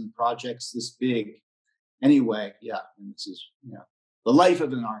happens in projects this big. Anyway, and this is the life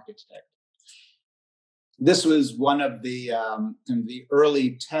of an architect. This was one of the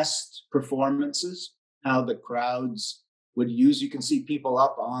early test performances, how the crowds would use. You can see people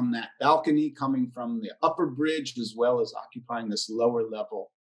up on that balcony coming from the upper bridge, as well as occupying this lower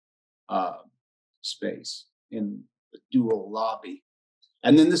level space in the dual lobby.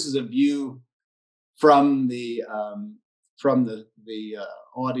 And then this is a view from the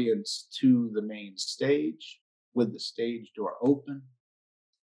audience to the main stage, with the stage door open,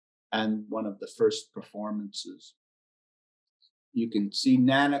 and one of the first performances. You can see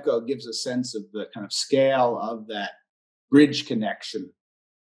Nanako gives a sense of the kind of scale of that bridge connection.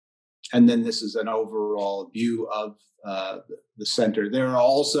 And then this is an overall view of the center. There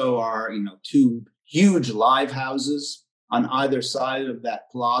also are, 2 huge live houses on either side of that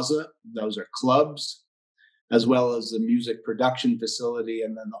plaza. Those are clubs. as well as the music production facility,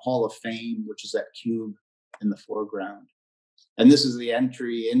 and then the Hall of Fame, which is that cube in the foreground. And this is the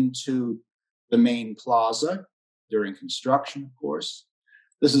entry into the main plaza during construction, of course.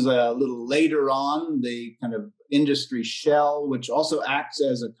 This is a little later on, the kind of industry shell, which also acts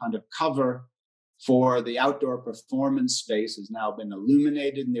as a kind of cover for the outdoor performance space, has now been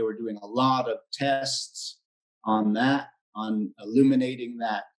illuminated, and they were doing a lot of tests on that, on illuminating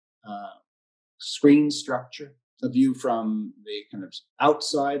that screen structure. A view from the kind of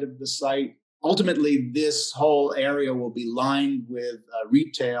outside of the site. Ultimately, this whole area will be lined with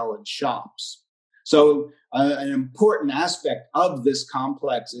retail and shops. So an important aspect of this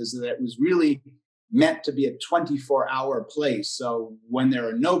complex is that it was really meant to be a 24-hour place. So when there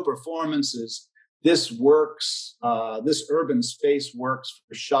are no performances, this works, this urban space works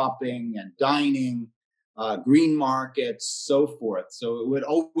for shopping and dining, green markets, so forth. So it would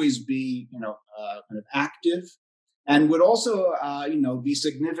always be, kind of active, and would also, be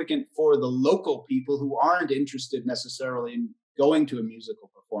significant for the local people who aren't interested necessarily in going to a musical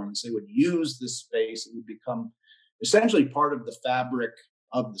performance. They would use this space. It would become essentially part of the fabric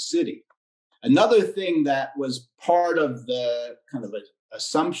of the city. Another thing that was part of the kind of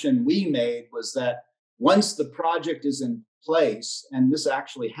assumption we made was that once the project is in place, and this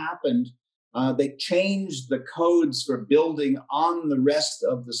actually happened, they changed the codes for building on the rest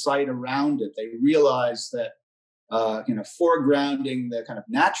of the site around it. They realized that foregrounding the kind of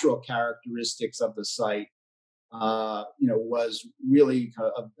natural characteristics of the site, was really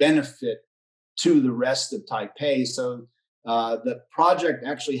a benefit to the rest of Taipei. So the project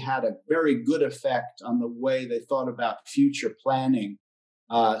actually had a very good effect on the way they thought about future planning.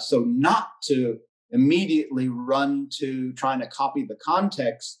 So not to immediately run to trying to copy the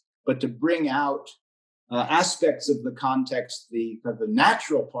context, but to bring out aspects of the context, the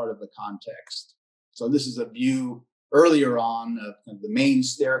natural part of the context. So this is a view earlier on of the main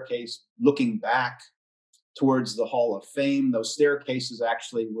staircase looking back towards the Hall of Fame. Those staircases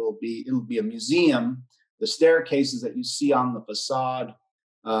actually it'll be a museum. The staircases that you see on the facade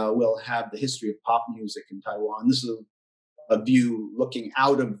will have the history of pop music in Taiwan. This is a view looking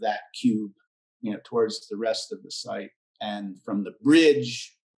out of that cube, towards the rest of the site. And from the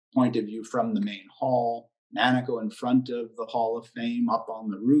bridge point of view from the main hall, Nanako in front of the Hall of Fame up on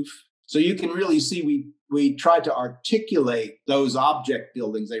the roof. So you can really see we try to articulate those object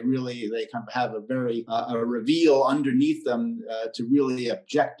buildings. They kind of have a very a reveal underneath them to really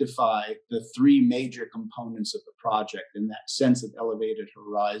objectify the three major components of the project. And that sense of elevated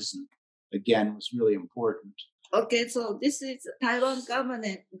horizon, again, was really important. Okay, so this is Taiwan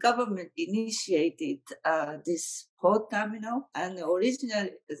government initiated this port terminal, and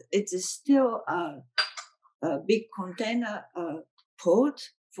originally it is still a big container port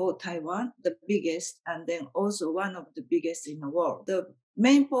for Taiwan, the biggest, and then also one of the biggest in the world. The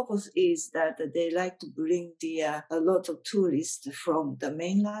main purpose is that they like to bring a lot of tourists from the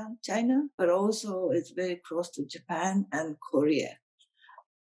mainland China, but also it's very close to Japan and Korea.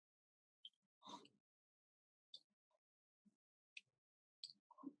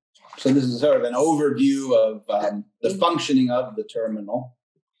 So this is sort of an overview of the functioning of the terminal.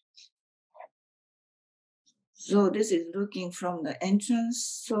 So this is looking from the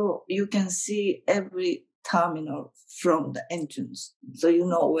entrance. So you can see every terminal from the entrance. So you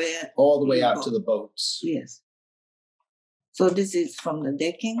know where. All the way out to the boats. Yes. So this is from the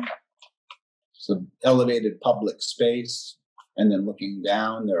decking. So elevated public space. And then looking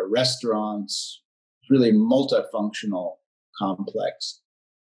down, there are restaurants. It's really a multifunctional complex.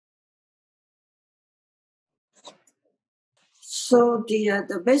 So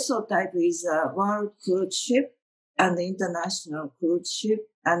the vessel type is a world cruise ship and the international cruise ship,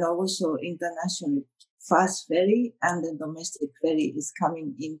 and also international fast ferry and the domestic ferry is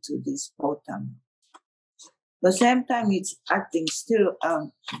coming into this port terminal. At the same time, it's acting still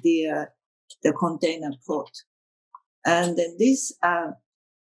the container port, and then this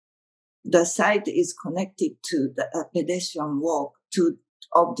the site is connected to the pedestrian walk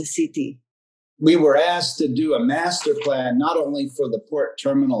of the city. We were asked to do a master plan, not only for the port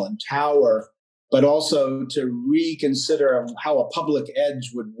terminal and tower, but also to reconsider how a public edge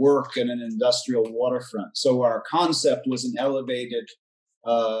would work in an industrial waterfront. So our concept was an elevated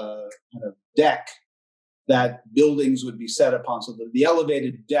kind of deck that buildings would be set upon. So the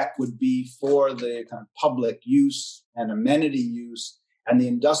elevated deck would be for the kind of public use and amenity use, and the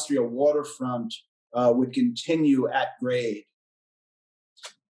industrial waterfront would continue at grade.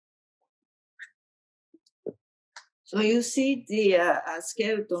 So you see the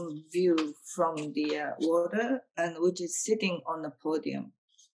skeleton view from the water, and which is sitting on the podium.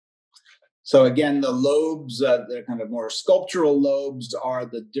 So again, the lobes, the kind of more sculptural lobes, are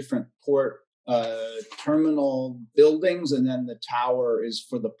the different port terminal buildings, and then the tower is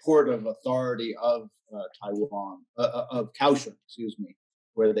for the Port of Authority of Taiwan, of Kaohsiung, excuse me,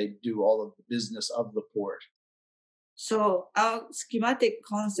 where they do all of the business of the port. So our schematic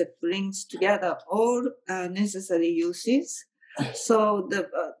concept brings together all necessary uses. So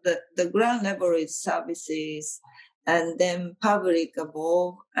the ground level is services, and then public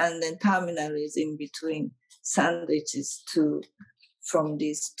above, and then terminal is in between, sandwiches from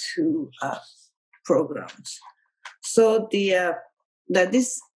these two programs. So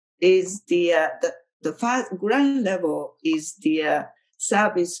this is the first ground level is the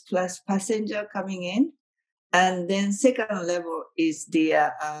service plus passenger coming in, and then second level is the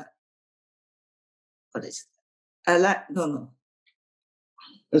what is it? No.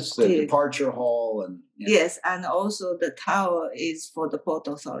 It's the departure hall, and yes, and also the tower is for the port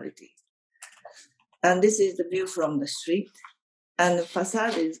authority. And this is the view from the street, and the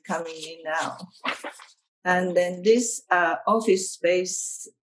facade is coming in now. And then this office space,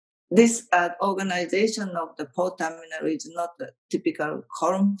 this organization of the port terminal is not the typical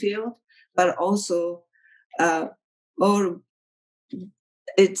cornfield, but also or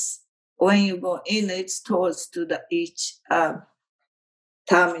it's when you go in, it's towards to the each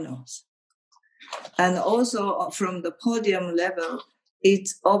terminals. And also from the podium level,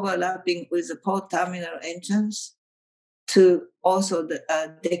 it's overlapping with the port terminal entrance to also the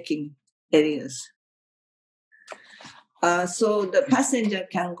decking areas. So the passenger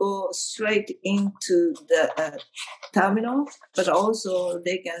can go straight into the terminal, but also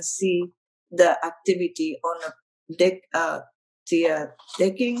they can see the activity on the deck, the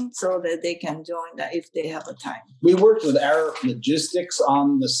decking, so that they can join that if they have a time. We worked with Air Logistics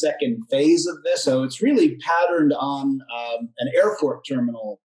on the second phase of this, so it's really patterned on an airport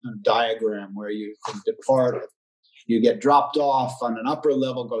terminal diagram where you can depart. You get dropped off on an upper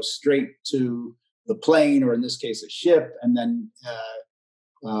level, go straight to the plane, or in this case, a ship, and then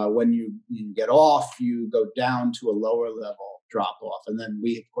when you get off, you go down to a lower level drop off, and then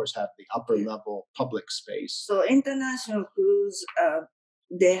we of course have the upper level public space. So international crews,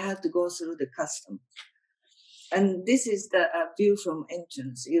 they have to go through the custom, and this is the view from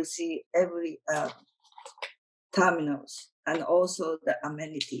entrance. You see every terminals and also the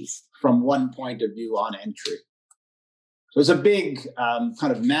amenities from one point of view on entry. So it's a big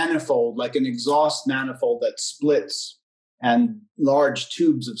kind of manifold, like an exhaust manifold that splits, and large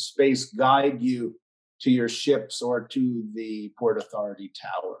tubes of space guide you to your ships or to the Port Authority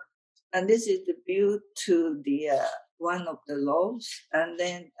Tower. And this is the view to the one of the lobes, and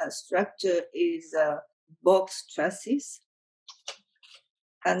then a structure is a box chassis,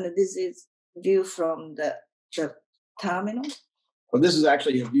 and this is view from the terminal. Well, this is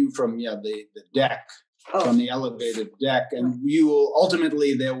actually a view from the deck. From the elevated deck, and you will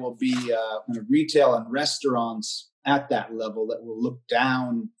ultimately there will be kind of retail and restaurants at that level that will look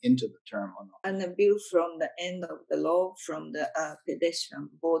down into the terminal. And a view from the end of the lobe from the pedestrian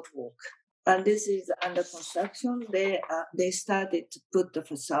boardwalk. And this is under construction. They started to put the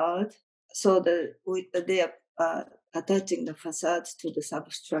facade, so they are attaching the facade to the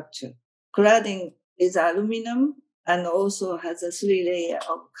substructure. Cladding is aluminum and also has a 3-layer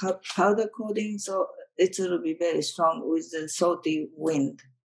of powder coating, so it will be very strong with the salty wind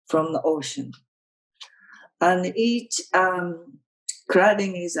from the ocean. And each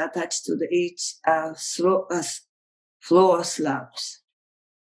cladding is attached to each floor slabs.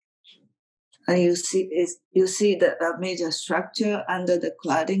 And you see the major structure under the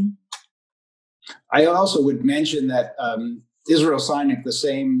cladding. I also would mention that Israel Sinek, the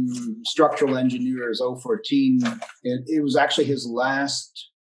same structural engineer as 014, it was actually his last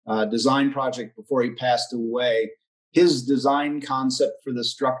design project before he passed away. His design concept for the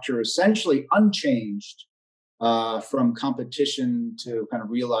structure essentially unchanged from competition to kind of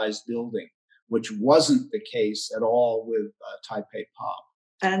realized building, which wasn't the case at all with Taipei Pop.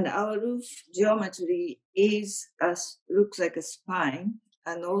 And our roof geometry looks like a spine,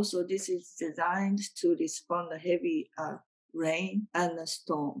 and also this is designed to respond to heavy rain and a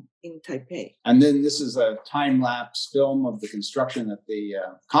storm in Taipei. And then this is a time-lapse film of the construction that the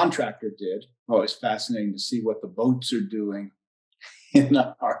contractor did. Oh, it's fascinating to see what the boats are doing in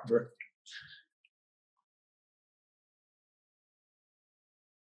the harbor.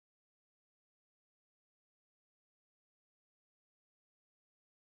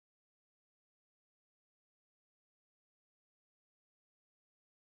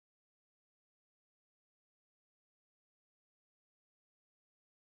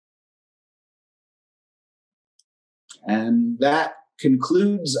 And that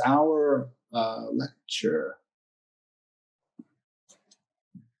concludes our lecture.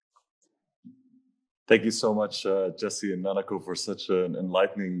 Thank you so much, Jesse and Nanako, for such an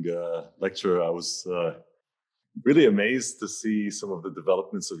enlightening lecture. I was really amazed to see some of the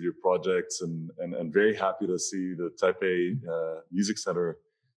developments of your projects, and very happy to see the Taipei Music Center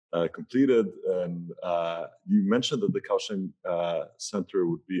completed. And you mentioned that the Kaohsiung Center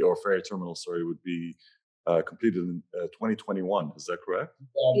would be, or ferry terminal, sorry, would be completed in 2021. Is that correct?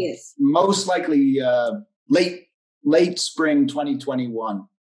 Yes. Most likely late spring 2021.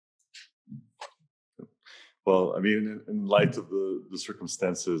 Well, I mean, in light of the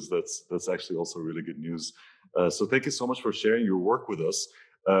circumstances, that's actually also really good news. So thank you so much for sharing your work with us.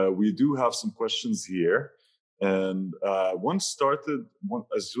 We do have some questions here. And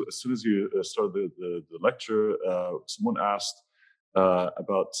as soon as you started the lecture, someone asked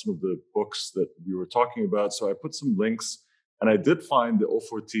about some of the books that we were talking about. So I put some links, and I did find the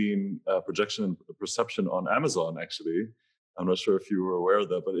 014 Projection and Perception on Amazon, actually. I'm not sure if you were aware of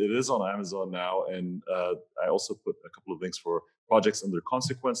that, but it is on Amazon now. And I also put a couple of links for Projects Under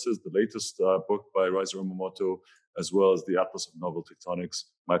Consequences, the latest book by Reiser Umemoto, as well as the Atlas of Novel Tectonics,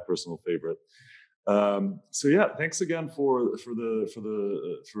 my personal favorite. So yeah, thanks again for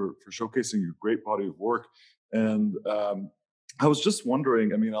showcasing your great body of work. And I was just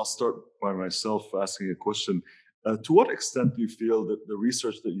wondering, I mean, I'll start by myself asking a question. To what extent do you feel that the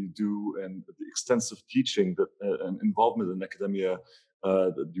research that you do and the extensive teaching that and involvement in academia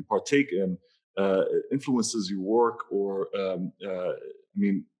that you partake in influences your work, or I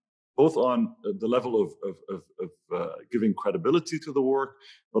mean, both on the level of giving credibility to the work,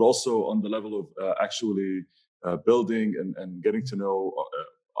 but also on the level of actually building and getting to know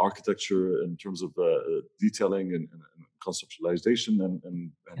architecture in terms of detailing and conceptualization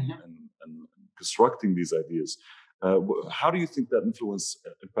and constructing these ideas. How do you think that influence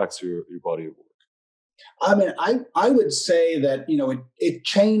impacts your body of work? I mean, I would say that, it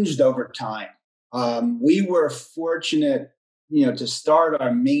changed over time. We were fortunate, to start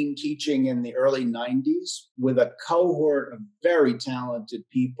our main teaching in the early 90s with a cohort of very talented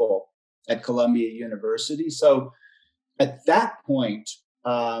people at Columbia University. So at that point,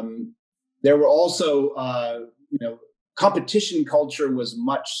 there were also, competition culture was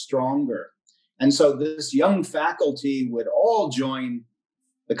much stronger. And so this young faculty would all join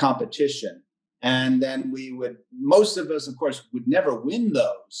the competition. And then most of us, of course, would never win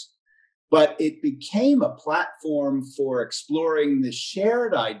those. But it became a platform for exploring the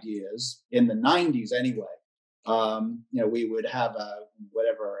shared ideas in the 90s anyway. We would have a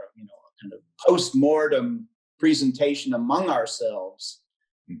kind of post-mortem presentation among ourselves.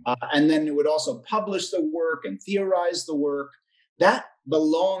 And then it would also publish the work and theorize the work. That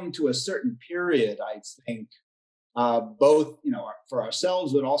belonged to a certain period, I think, both, for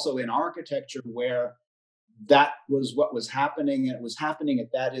ourselves, but also in architecture, where that was what was happening, and it was happening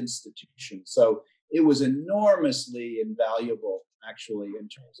at that institution. So it was enormously invaluable, actually, in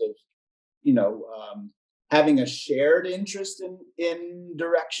terms of, having a shared interest in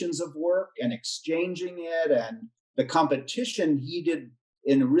directions of work and exchanging it. And the competition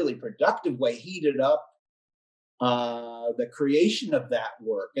in a really productive way, heated up the creation of that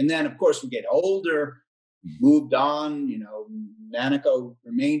work. And then, of course, we get older, moved on. Nanako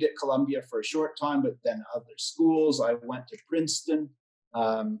remained at Columbia for a short time, but then other schools. I went to Princeton.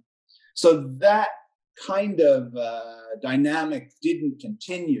 So that kind of dynamic didn't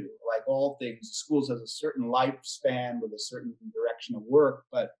continue. Like all things, schools has a certain lifespan with a certain direction of work.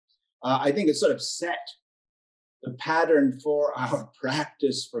 But I think it sort of set the pattern for our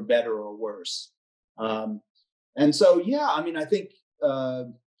practice, for better or worse. And so, yeah, I mean, I think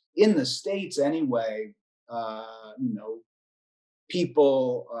in the States anyway,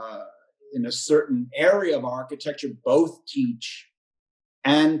 people in a certain area of architecture both teach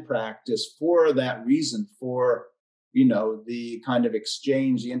and practice for that reason, for, the kind of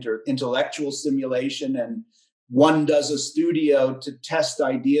exchange, the intellectual stimulation, and one does a studio to test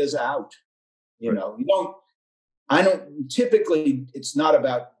ideas out. Typically, it's not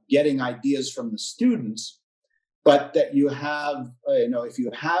about getting ideas from the students, but that you have, if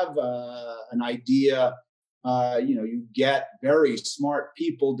you have an idea, you get very smart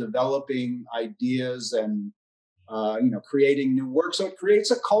people developing ideas and, creating new work. So it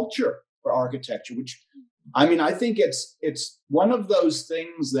creates a culture for architecture, which, I mean, I think it's one of those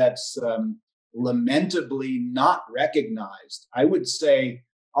things that's lamentably not recognized. I would say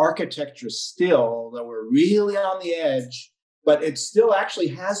architecture still, though we're really on the edge, but it still actually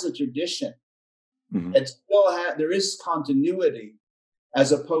has a tradition. Mm-hmm. There is continuity.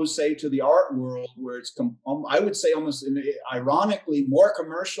 as opposed, say, to the art world, where it's, I would say, almost ironically more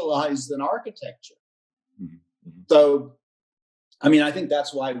commercialized than architecture. Mm-hmm. So, I mean, I think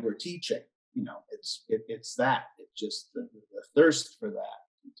that's why we're teaching. You know, it's that. It's just the thirst for that,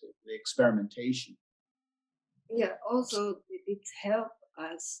 the experimentation. Yeah, also it's helped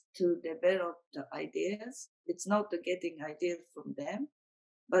us to develop the ideas. It's not getting ideas from them,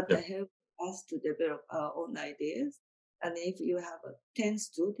 but they help us to develop our own ideas. And if you have 10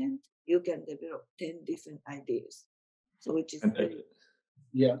 students, you can develop 10 different ideas. So which is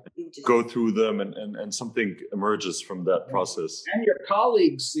go through them and something emerges from that process. And your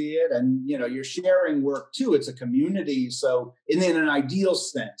colleagues see it, and you know, you're sharing work too. It's a community. So in an ideal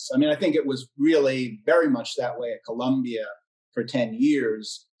sense, I mean, I think it was really very much that way at Columbia for 10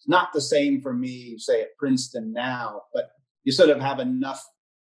 years. It's not the same for me, say, at Princeton now, but you sort of have enough,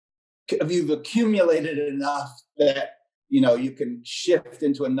 you've accumulated enough that, you know, you can shift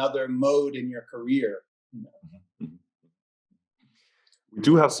into another mode in your career. You know. We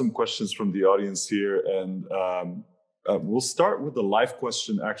do have some questions from the audience here, and we'll start with the live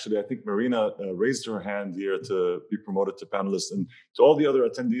question. Actually, I think Marina raised her hand here to be promoted to panelist, and to all the other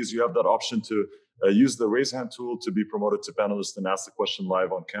attendees, you have that option to use the raise hand tool to be promoted to panelist and ask the question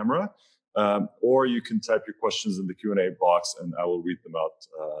live on camera, or you can type your questions in the Q&A box, and I will read them out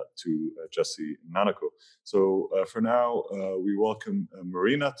to Jesse and Nanako. So for now, we welcome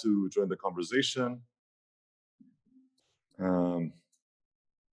Marina to join the conversation.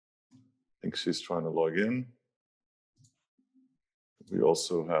 I think she's trying to log in. We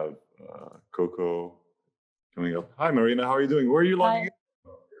also have Coco coming up. Hi, Marina. How are you doing? Where are you logging in?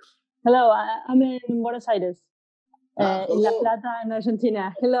 Hello, I'm in Buenos Aires, in La Plata, in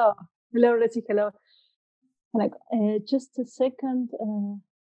Argentina. Hello, Reci. Hello. Just a second.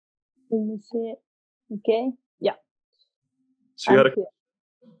 Let me see. Okay. Yeah. So you had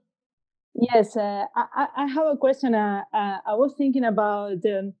Yes, I have a question. I was thinking about.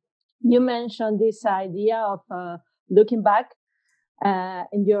 You mentioned this idea of looking back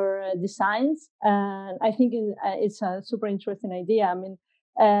in your designs, and I think it's a super interesting idea. I mean,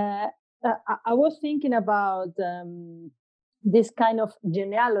 I was thinking about this kind of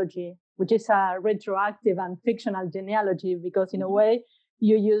genealogy, which is a retroactive and fictional genealogy, because in a way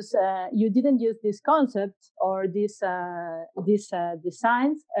you didn't use these concepts or these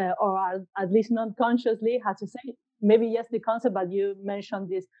designs, or at least non-consciously, how to say. Maybe yes, the concept, but you mentioned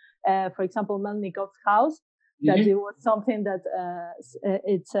this, for example, Melnikov's house, that it was something that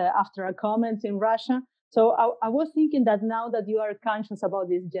it's after a comment in Russia. So I was thinking that now that you are conscious about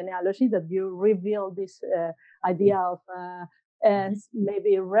this genealogy, that you reveal this idea of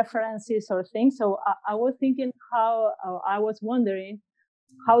maybe references or things. So I was thinking I was wondering,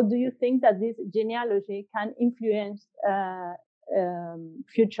 how do you think that this genealogy can influence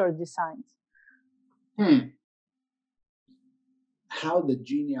future designs? How the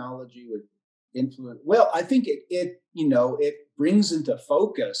genealogy would influence? Well, I think it brings into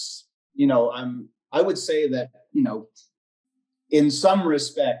focus. You know, I would say that, you know, in some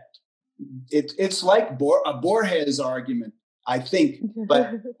respect, it's like a Borges argument, I think.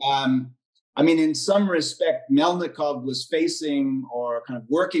 But I mean, in some respect, Melnikov was facing or kind of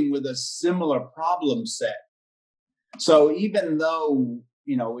working with a similar problem set. So even though,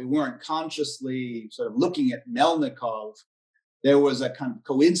 you know, we weren't consciously sort of looking at Melnikov, there was a kind of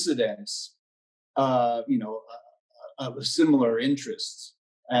coincidence, you know, of similar interests.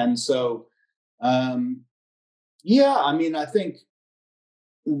 And so, yeah, I mean, I think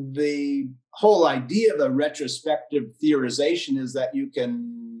the whole idea of the retrospective theorization is that you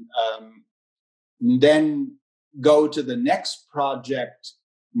can then go to the next project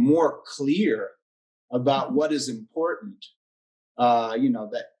more clear about what is important. You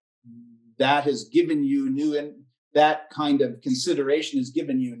know, that has given you that kind of consideration has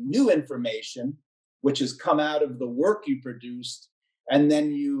given you new information, which has come out of the work you produced, and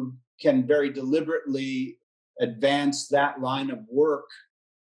then you can very deliberately advance that line of work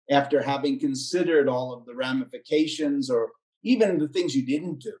after having considered all of the ramifications or even the things you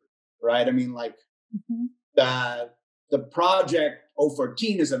didn't do, right? I mean, like the project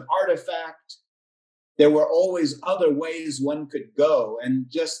 014 is an artifact. There were always other ways one could go, and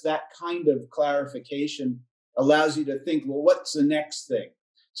just that kind of clarification allows you to think, well, what's the next thing?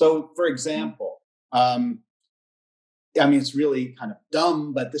 So, for example, I mean, it's really kind of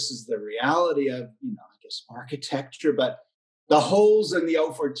dumb, but this is the reality of, you know, I guess architecture. But the holes in the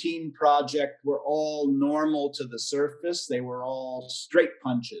 014 project were all normal to the surface. They were all straight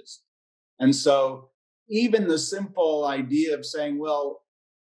punches. And so even the simple idea of saying, well,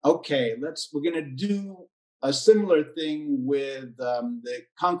 okay, we're going to do a similar thing with the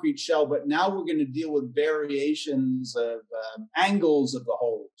concrete shell, but now we're going to deal with variations of angles of the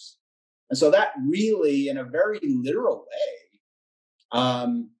holes. And so that really, in a very literal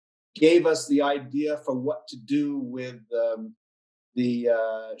way, gave us the idea for what to do with the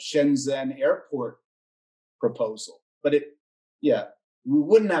Shenzhen airport proposal. But we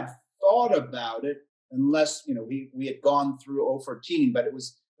wouldn't have thought about it unless, we had gone through 014, but it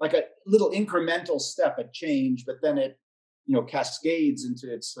was like a little incremental step, a change, but then it, cascades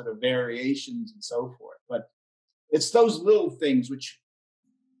into its sort of variations and so forth. But it's those little things which,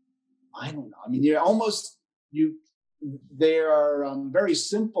 I don't know. I mean, they are very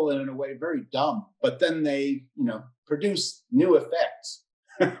simple and in a way very dumb, but then they, produce new effects.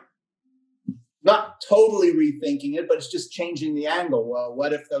 Not totally rethinking it, but it's just changing the angle. Well,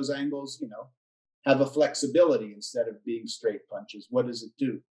 what if those angles, have a flexibility instead of being straight punches? What does it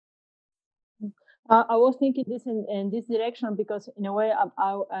do? I was thinking this in this direction because, in a way,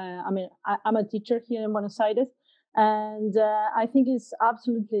 I'm a teacher here in Buenos Aires, and I think it's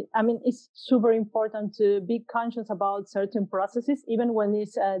it's super important to be conscious about certain processes, even when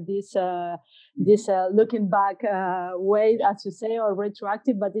it's this looking back way, as you say, or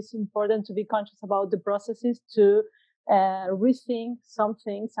retroactive. But it's important to be conscious about the processes to rethink some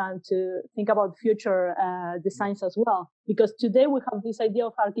things and to think about future designs as well. Because today we have this idea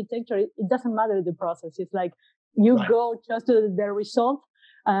of architecture. It doesn't matter the process. It's like you go just to the result,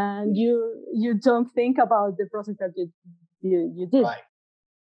 and you don't think about the process that you did. Right.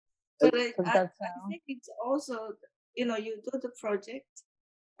 But I think it's also, you do the project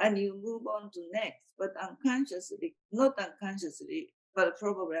and you move on to next, but not unconsciously, but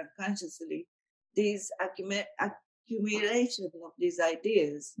probably unconsciously, these accumulation of these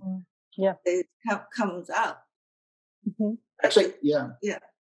ideas, it comes up. Mm-hmm. Actually, yeah.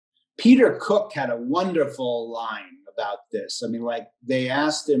 Peter Cook had a wonderful line about this. I mean, like they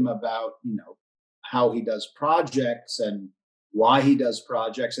asked him about, how he does projects and why he does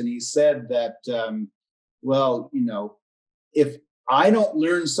projects. And he said that, if I don't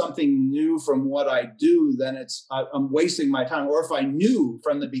learn something new from what I do, then I'm wasting my time. Or if I knew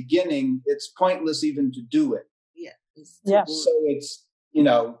from the beginning, it's pointless even to do it. Yeah. So it's,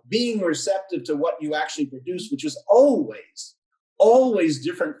 being receptive to what you actually produce, which is always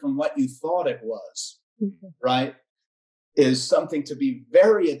different from what you thought it was, right? Is something to be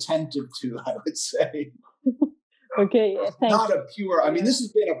very attentive to, I would say. Okay, thanks. Not a pure, this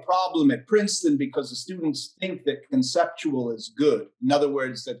has been a problem at Princeton because the students think that conceptual is good. In other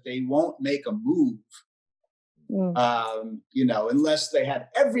words, that they won't make a move, unless they had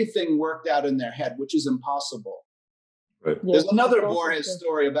everything worked out in their head, which is impossible. Right. There's another Borges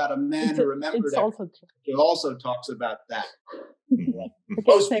story about a man who remembered it. He also talks about that.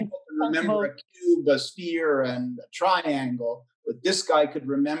 Most people can remember a cube, a sphere, and a triangle, but this guy could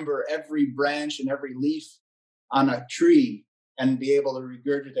remember every branch and every leaf on a tree and be able to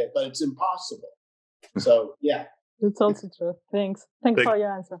regurgitate, but it's impossible. So, yeah. It's also true. Thanks for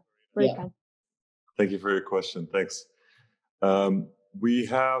your answer. Very kind. Thank you for your question. Thanks. We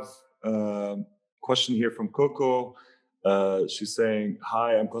have a question here from Coco. She's saying,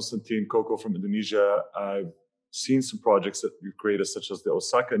 "Hi, I'm Konstantin, Coco from Indonesia. I've seen some projects that you've created, such as the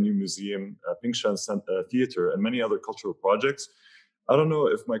Osaka New Museum, Pingshan Theater, and many other cultural projects. I don't know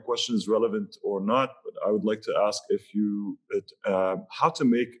if my question is relevant or not, but I would like to ask how to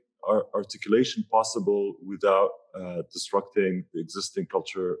make our articulation possible without disrupting the existing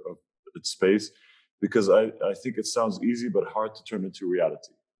culture of its space, because I think it sounds easy but hard to turn into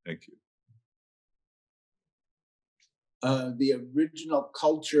reality." Thank you. The original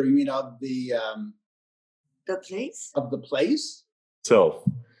culture, you mean of the place? Of the place? Itself.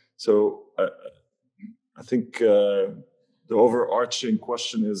 So I think the overarching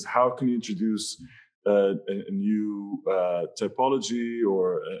question is, how can you introduce a new typology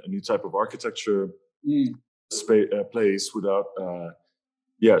or a new type of architecture place without,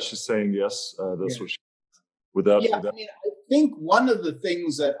 she's saying yes, that's what she, without. I think one of the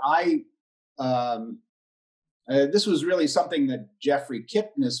things that this was really something that Jeffrey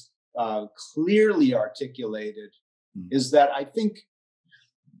Kipnis clearly articulated, is that I think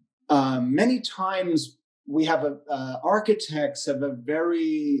many times we have architects have a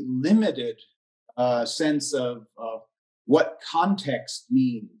very limited sense of what context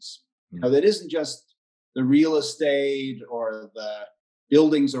means. That isn't just the real estate or the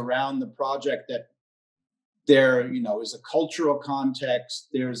buildings around the project, that there, is a cultural context.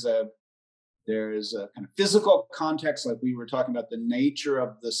 There's a kind of physical context, like we were talking about the nature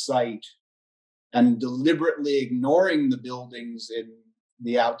of the site, and deliberately ignoring the buildings in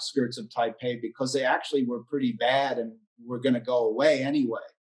the outskirts of Taipei because they actually were pretty bad and were going to go away anyway.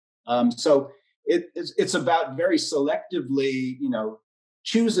 So it's about very selectively,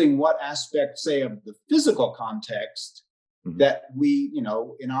 choosing what aspects, say, of the physical context that we,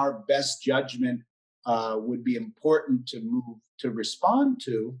 in our best judgment, would be important to respond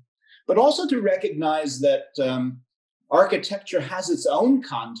to, but also to recognize that architecture has its own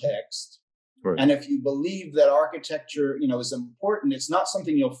context. Right. And if you believe that architecture, is important, it's not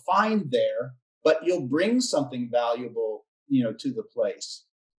something you'll find there, but you'll bring something valuable, to the place.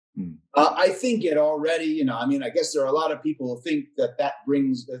 I think it already, I guess there are a lot of people who think that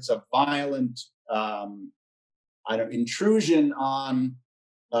it's a violent, intrusion on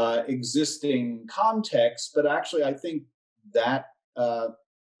existing context. But actually, I think that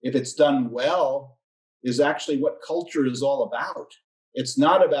if it's done well, is actually what culture is all about. It's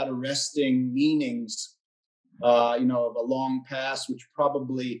not about arresting meanings, of a long past, which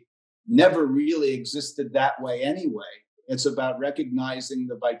probably never really existed that way anyway. It's about recognizing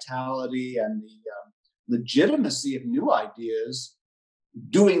the vitality and the legitimacy of new ideas,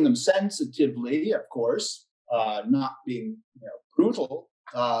 doing them sensitively, of course, not being brutal,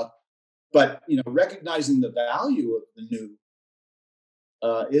 but recognizing the value of the new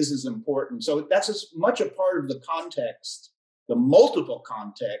is as important. So that's as much a part of the context, the multiple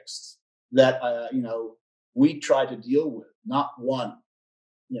contexts that we try to deal with, not one.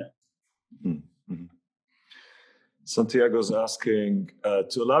 Mm-hmm. Santiago's asking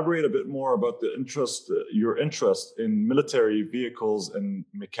to elaborate a bit more about your interest in military vehicles and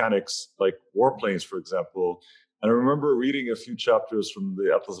mechanics, like warplanes, for example. And I remember reading a few chapters from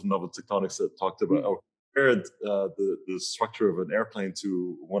the Atlas of Naval Tectonics that talked about how compared the structure of an airplane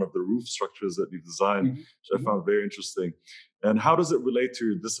to one of the roof structures that you designed, which I found very interesting. And how does it relate to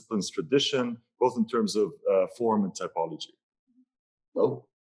your discipline's tradition, both in terms of form and typology? Oh,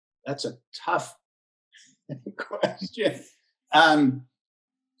 that's a tough question.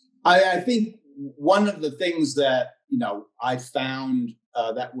 I think one of the things that I found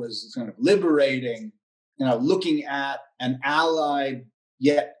that was kind of liberating, looking at an allied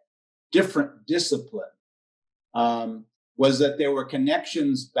yet different discipline, was that there were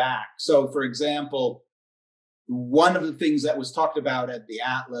connections back. So, for example, one of the things that was talked about at the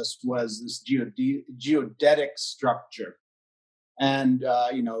Atlas was this geodetic structure. And,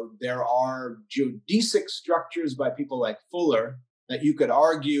 there are geodesic structures by people like Fuller that you could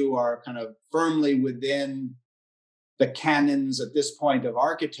argue are kind of firmly within the canons at this point of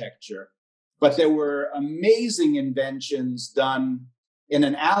architecture. But there were amazing inventions done in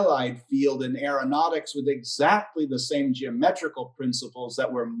an allied field in aeronautics with exactly the same geometrical principles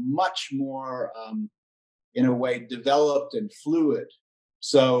that were much more, in a way, developed and fluid.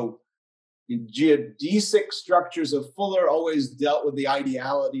 So the geodesic structures of Fuller always dealt with the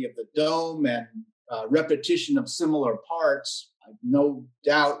ideality of the dome and repetition of similar parts. No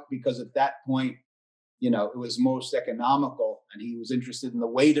doubt, because at that point, it was most economical, and he was interested in the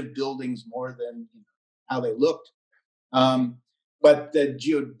weight of buildings more than how they looked. But the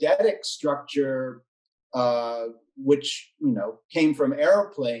geodetic structure, which came from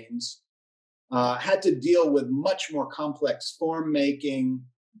airplanes, had to deal with much more complex form making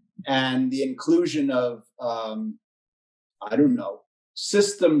and the inclusion of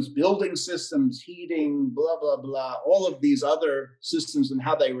systems, building systems, heating, blah blah blah, all of these other systems and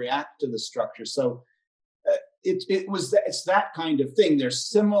how they react to the structure. So it's that kind of thing. They're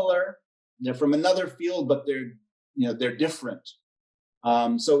similar. They're from another field, but they're different.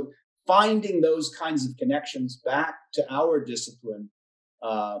 So finding those kinds of connections back to our discipline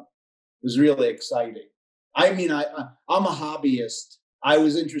was really exciting. I mean, I'm a hobbyist. I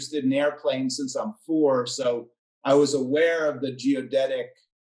was interested in airplanes since I'm 4, so I was aware of the geodetic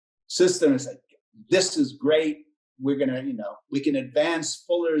system. It's like, this is great. We're gonna, we can advance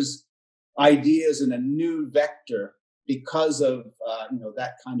Fuller's ideas in a new vector because of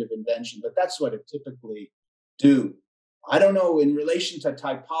that kind of invention. But that's what it typically do. I don't know, in relation to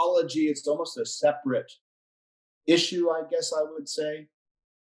typology, it's almost a separate issue, I guess I would say.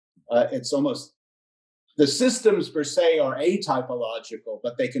 It's almost, the systems per se are atypological,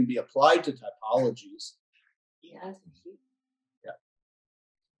 but they can be applied to typologies. Yes.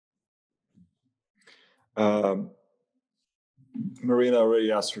 Yeah. Marina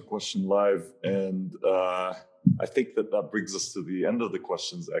already asked her question live, and I think that brings us to the end of the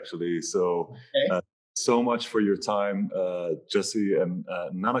questions, actually. So, so much for your time, Jesse and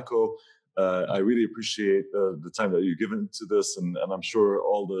Nanako. I really appreciate the time that you've given to this, and I'm sure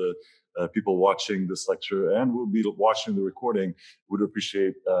all the people watching this lecture and will be watching the recording would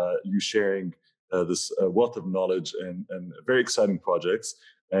appreciate you sharing this wealth of knowledge and very exciting projects.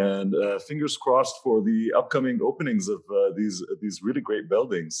 And fingers crossed for the upcoming openings of these really great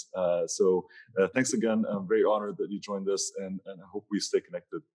buildings. So thanks again. I'm very honored that you joined us, and I hope we stay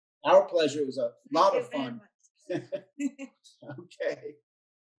connected. Our pleasure. It was a lot of fun. Okay.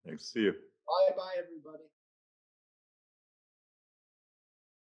 Thanks. See you. Bye-bye, everybody.